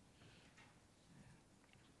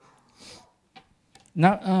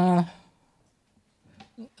now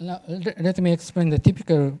let me explain the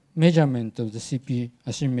typical measurement of the CP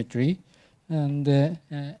asymmetry. And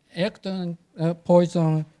electron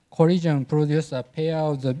poison collision produces a pair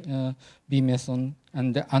of the B meson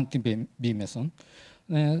and the anti-B meson.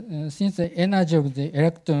 Since the energy of the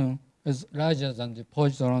electron is larger than the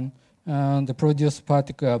positron, the produced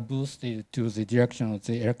particles are boosted to the direction of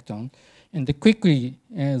the electron, and quickly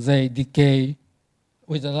they decay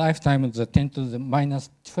with a lifetime of the 10 to the minus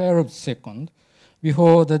 12 seconds.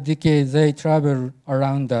 Before the decay, they travel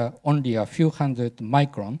around only a few hundred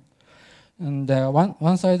micron. And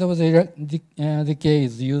one side of the decay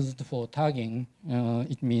is used for tagging.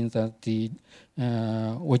 It means that the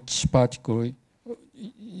which particle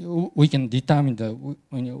we can determine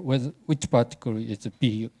which particle is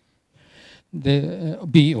B, the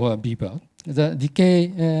B or B bar. The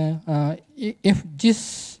decay, if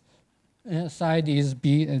this side is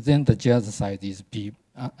B, then the other side is B,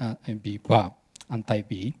 B bar,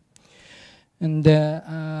 anti-B. And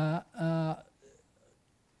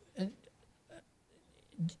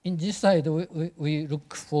in this side, we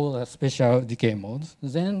look for a special decay modes.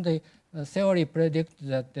 Then the theory predicts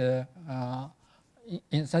that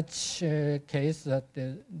in such a case that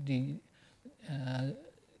the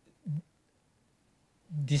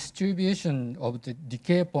distribution of the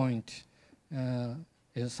decay point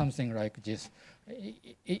is something like this.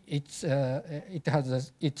 It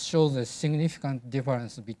shows a significant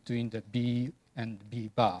difference between the B and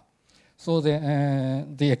B bar. So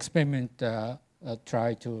the experiment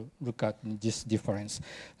try to look at this difference.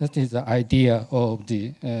 That is the idea of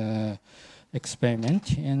the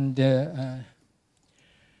experiment, and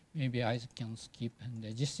maybe I can skip. And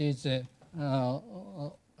this is a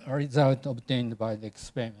result obtained by the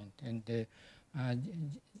experiment, and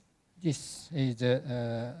this is the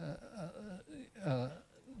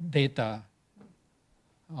data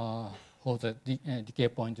for the decay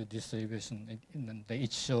point distribution, and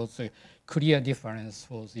it shows a clear difference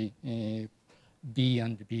for the B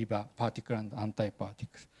and B bar particle and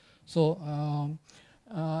antiparticle. So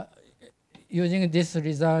using this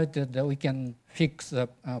result, we can fix the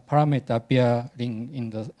parameter appearing in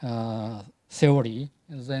the theory.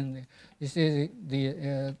 And then this is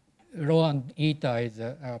the rho and eta is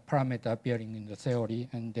a parameter appearing in the theory,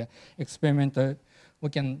 and the experimental, we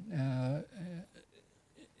can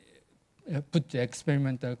put the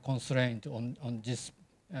experimental constraint on this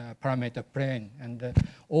parameter plane, and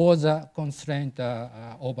all the constraints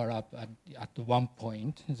overlap at one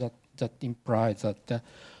point. That implies that the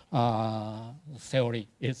theory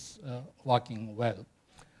is working well.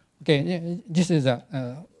 Okay, this is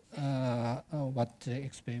what the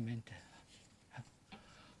experiment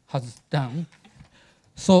has done.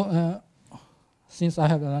 So since I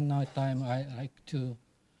have run out of time, I like to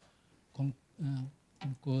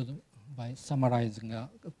conclude by summarizing a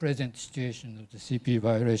present situation of the CP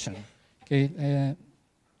violation. Okay,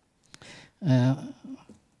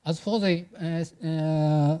 as for the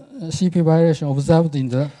CP violation observed in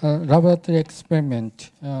the laboratory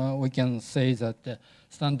experiment, we can say that the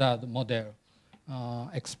standard model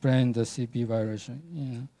explained the CP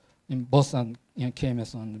violation in both K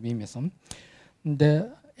meson and B meson.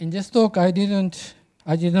 In this talk, I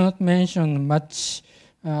did not mention much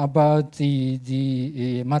about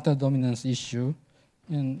the matter dominance issue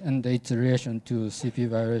and its relation to CP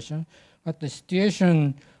violation. But the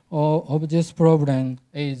situation of this problem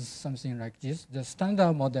is something like this. The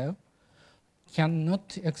standard model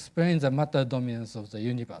cannot explain the matter dominance of the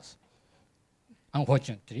universe,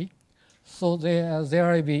 unfortunately. So there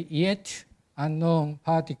will be yet unknown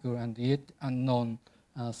particle and yet unknown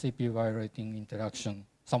CP violating interaction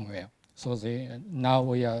somewhere. So now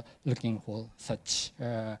we are looking for such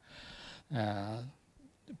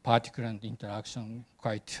particle and interaction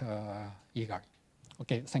quite eagerly.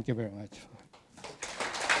 Okay, thank you very much.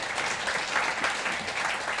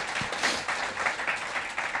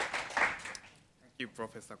 Thank you,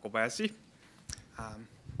 Professor Kobayashi.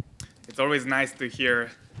 It's always nice to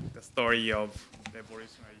hear the story of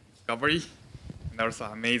revolutionary discovery, and also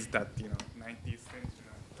amazed that 19th century,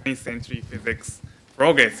 20th century physics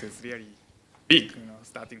progress is really big.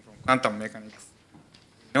 Starting from quantum mechanics,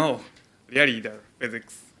 really the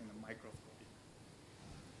physics in the microscopic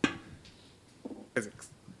physics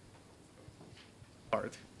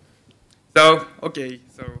part. So okay,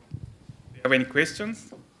 so do you have any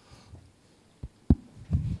questions?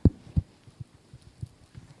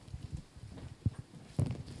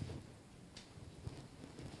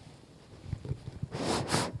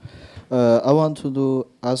 I want to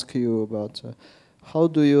ask you about how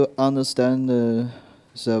do you understand the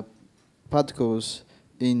particles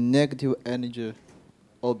in negative energy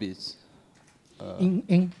orbits?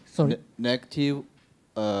 Sorry? Negative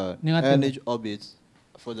energy orbits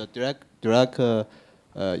for the Dirac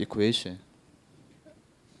equation.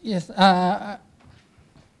 Yes.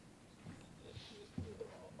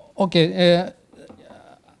 Okay.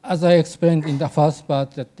 As I explained in the first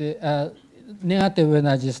part, that the negative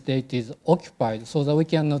energy state is occupied, so that we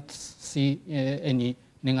cannot see any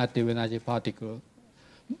negative energy particle.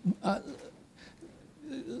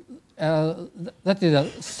 That is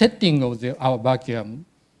a setting of our vacuum.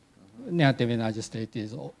 Negative energy state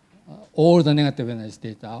is all the negative energy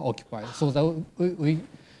states are occupied, so that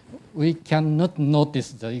we cannot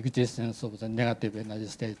notice the existence of the negative energy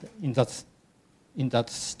state in that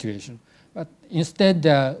situation. But instead,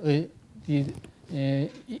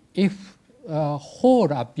 if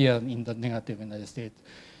hole appear in the negative energy state,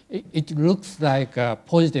 it looks like a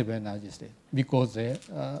positive energy state because the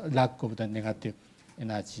lack of the negative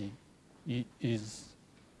energy is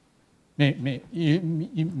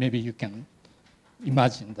maybe you can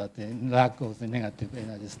imagine that the lack of the negative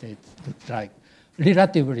energy state looks like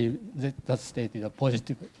relatively that state is a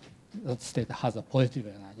positive. That state has a positive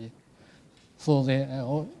energy. So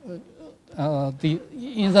in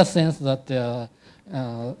the sense that the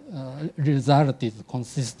result is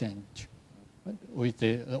consistent with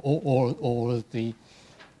all the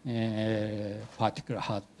particles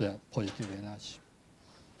have the positive energy.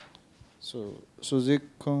 So they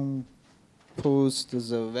compose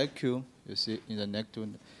the vacuum, you see, in the negative.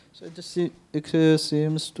 So it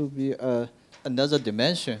seems to be another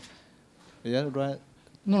dimension. Yeah, right?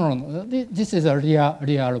 No. This is a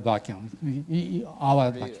real vacuum.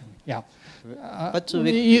 Our vacuum. Yeah. But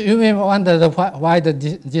you may wonder why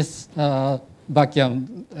this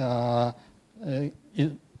vacuum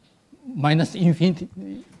is minus infinity.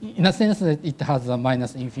 In a sense, that it has a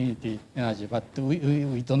minus infinity energy, but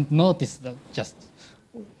we don't notice that. Just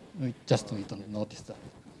we don't notice that.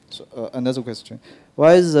 So, another question: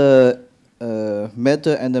 why is the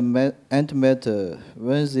matter and the antimatter,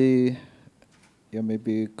 when they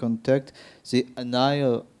maybe contact the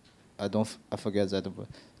annihilate? I forget that word.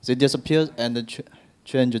 They disappear and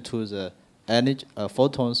change to the energy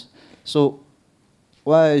photons. So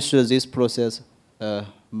why should this process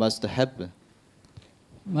must happen?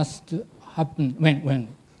 Must happen when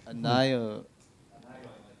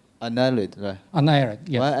Annihilate, right? annihilate.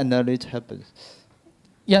 Yes. Why annihilate happens?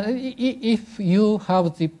 Yeah, if you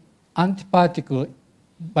have the antiparticle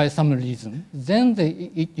by some reason, then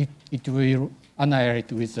it will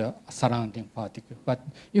annihilate with the surrounding particle. But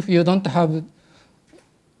if you don't have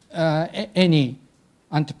any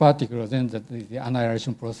antiparticle, then the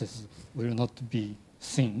annihilation process will not be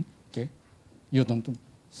seen. Okay, you don't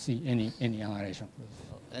see any annihilation process.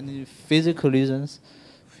 Any physical reasons?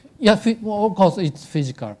 Yeah, of course it's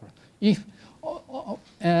physical. If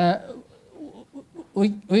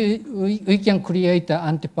we can create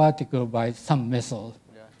an antiparticle by some method.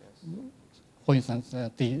 Yeah, yes. For instance,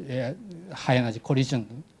 the high energy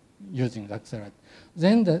collision using the accelerator.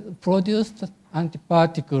 Then the produced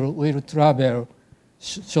antiparticle will travel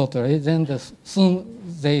shortly. Then soon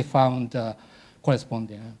they found the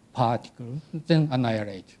corresponding particle, then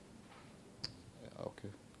annihilate. Okay.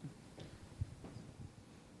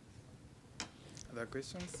 Other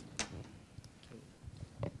questions?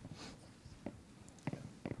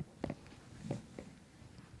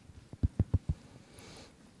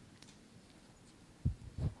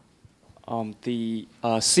 The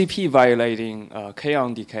CP violating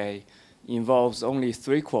kaon decay involves only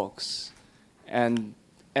 3 quarks. And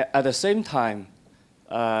at the same time,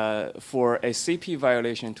 for a CP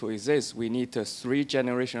violation to exist, we need 3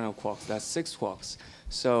 generational quarks, that's 6 quarks.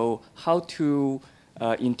 So how to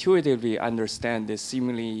intuitively understand the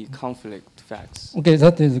seemingly conflict facts? Okay,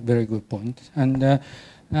 that is a very good point. And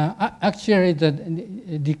actually, the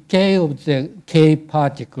decay of the K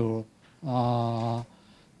particle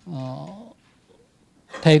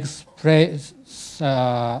takes place.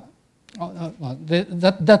 That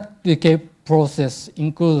decay process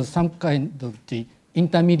includes some kind of the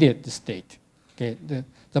intermediate state. Okay,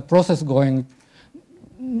 the process going.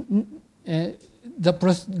 The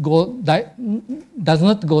process does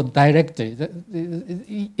not go directly.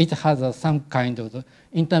 It has some kind of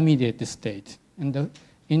intermediate state, and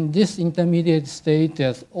in this intermediate state,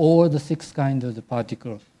 all the 6 kinds of the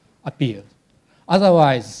particle appear.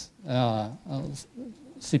 Otherwise,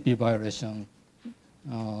 CP violation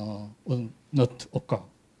will not occur.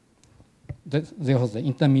 Therefore, the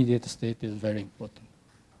intermediate state is very important.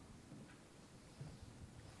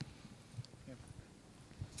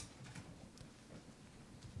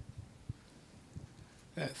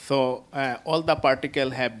 So all the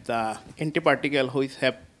particles have the antiparticle which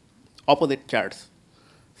have opposite charge.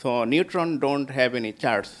 So neutron don't have any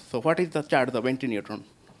charge. So what is the charge of antineutron?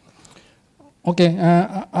 Okay,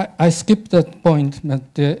 I skipped that point,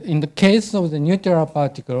 but in the case of the neutral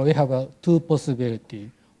particle, we have 2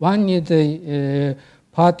 possibilities. One is the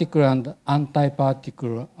particle and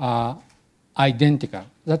antiparticle are identical.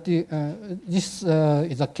 This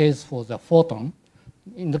is a case for the photon.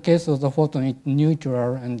 In the case of the photon, it's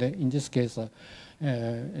neutral, and in this case, a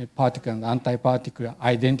particle and antiparticle are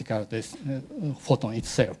identical to this photon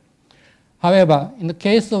itself. However, in the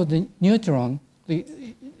case of the neutron,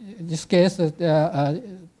 in this case,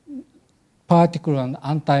 particle and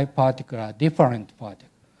antiparticle are different particles.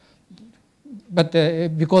 But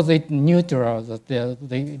because it's neutral,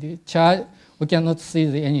 the charge, we cannot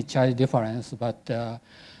see any charge difference, but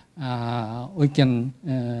we can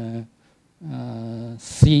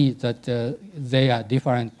see that they are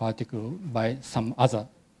different particles by some other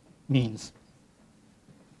means.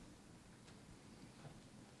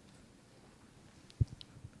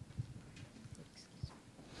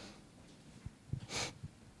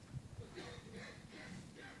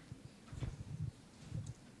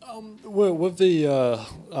 With the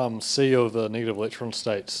C of the negative electron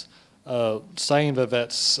states, saying that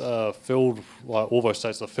that's filled, like all those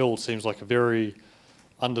states are filled, seems like a very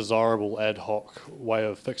undesirable ad hoc way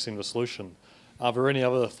of fixing the solution. Are there any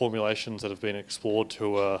other formulations that have been explored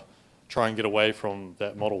to try and get away from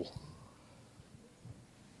that model?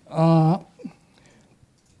 How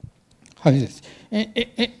is this?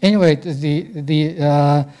 Anyway,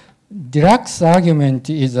 the Dirac's argument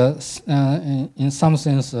is, in some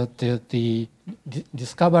sense, the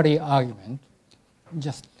discovery argument.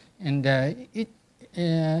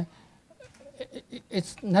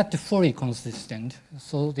 It's not fully consistent.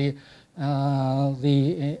 So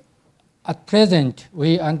at present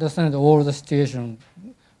we understand all the situation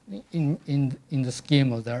in the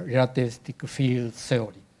scheme of the relativistic field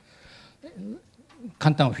theory,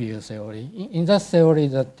 quantum field theory. In that theory,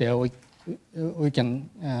 that we can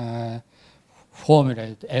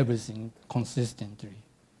formulate everything consistently.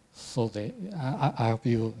 So I hope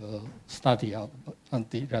you study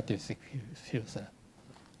anti-relativistic field theory.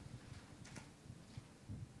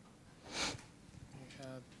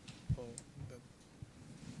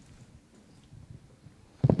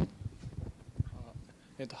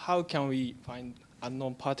 How can we find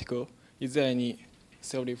unknown particle? Is there any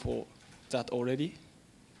theory for that already?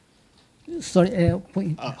 Sorry,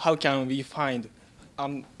 How can we find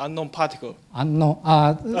unknown particle? unknown.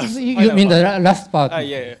 You mean the last part?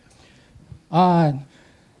 Yeah.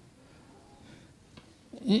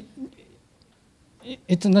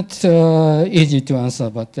 It's not easy to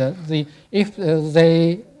answer, but if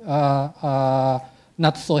they are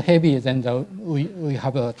not so heavy, then we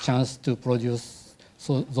have a chance to produce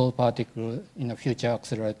those particles in a future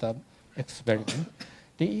accelerator experiment.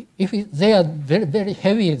 If they are very, very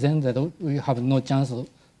heavy, then we have no chance,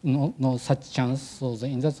 no such chance. So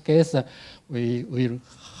in that case, we will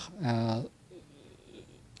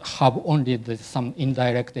have only some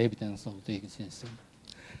indirect evidence of the existence.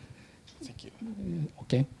 Thank you.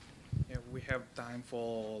 Okay. Yeah, we have time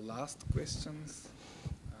for last questions.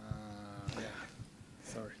 Yeah,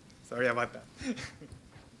 sorry about that.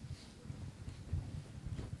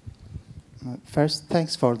 First,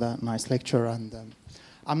 thanks for the nice lecture. And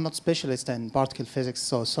I'm not specialist in particle physics,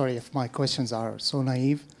 so sorry if my questions are so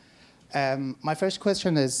naive. My first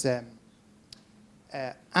question is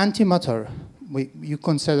antimatter. You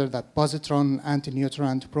consider that positron,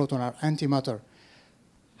 antineutron, antiproton are antimatter.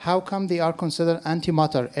 How come they are considered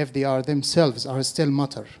antimatter if they are themselves are still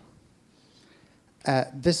matter?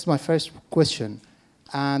 This is my first question.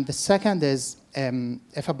 And the second is,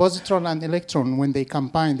 if a positron and electron, when they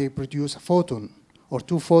combine, they produce a photon or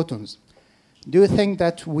two photons. Do you think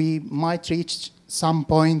that we might reach some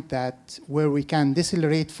point that where we can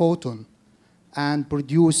decelerate photon and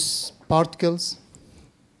produce particles?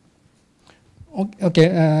 Okay,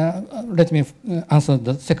 let me answer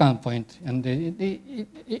the second point. And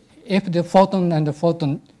if the photon and the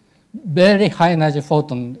photon, very high energy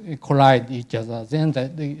photon collide each other, then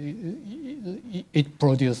it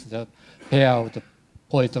produces the pair of the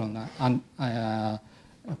positron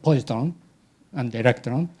and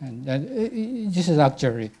electron. And this is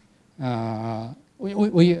actually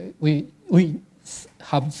we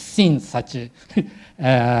have seen such a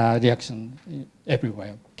reaction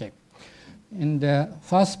everywhere. Okay. And the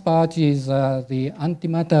first part is the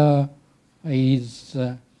antimatter is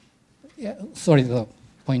sorry, the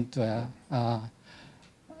point.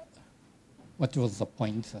 What was the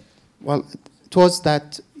point? Well, it was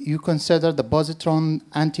that you consider the positron,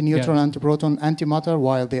 antineutron, antiproton, antimatter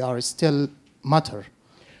while they are still matter.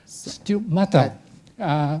 Still matter.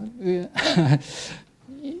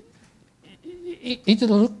 It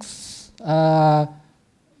looks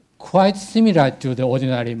quite similar to the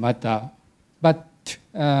ordinary matter, but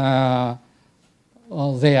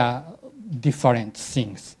they are different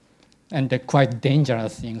things, and they're quite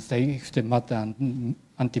dangerous things. If the matter and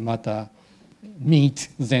antimatter meet,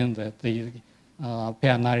 then the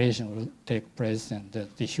pair annihilation will take place, and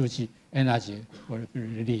the huge energy will be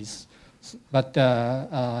released. But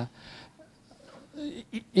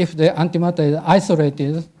if the antimatter is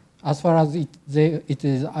isolated, as far as it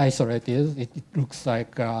is isolated, it looks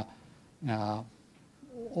like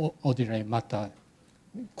ordinary matter,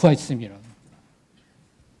 quite similar.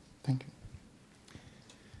 Thank you.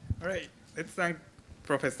 All right, let's thank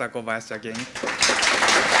Professor Kobayashi again.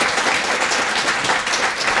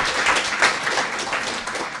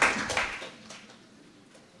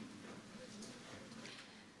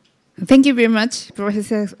 Thank you very much,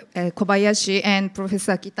 Professor Kobayashi and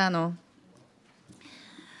Professor Kitano.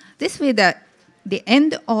 This will be the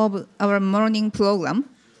end of our morning program.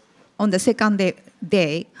 On the second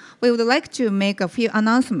day, we would like to make a few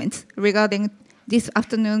announcements regarding this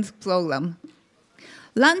afternoon's program.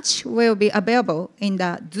 Lunch will be available in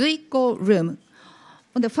the Zuiko room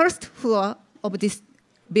on the first floor of this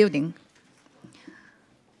building.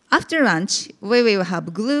 After lunch, we will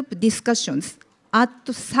have group discussions at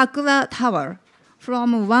Sakura Tower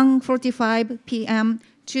from 1:45 p.m.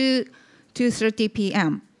 to 2:30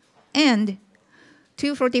 p.m. and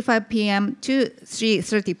 2:45 p.m. to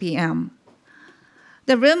 3:30 p.m.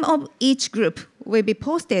 The room of each group will be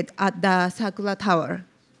posted at the Sakura Tower.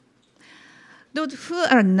 Those who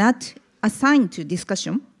are not assigned to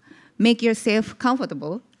discussion, make yourself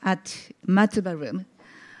comfortable at Matsuba room.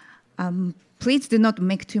 Please do not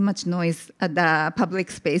make too much noise at the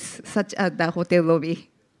public space, such as the hotel lobby.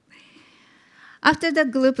 After the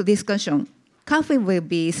group discussion, coffee will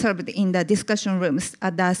be served in the discussion rooms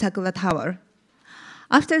at the Sakura Tower.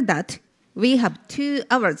 After that, we have 2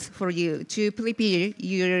 hours for you to prepare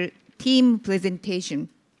your team presentation.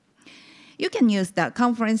 You can use the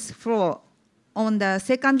conference floor on the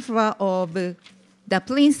 2nd floor of the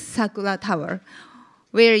Prince Sakura Tower,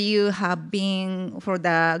 where you have been for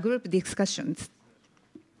the group discussions.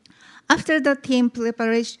 After the team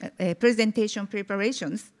presentation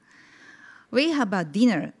preparations, we have a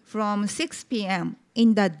dinner from 6 p.m.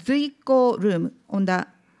 in the Zuiko room on the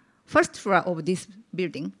 1st floor of this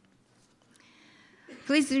building.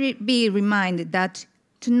 Please be reminded that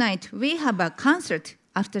tonight we have a concert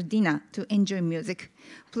after dinner to enjoy music,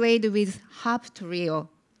 played with harp trio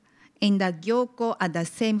in the Gyoko at the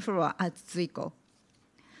same floor as Zuiko.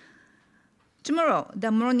 Tomorrow,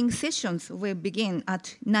 the morning sessions will begin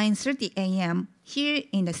at 9:30 a.m. here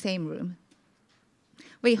in the same room.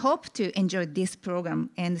 We hope to enjoy this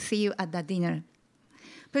program and see you at the dinner.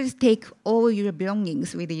 Please take all your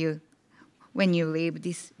belongings with you when you leave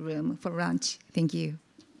this room for lunch. Thank you.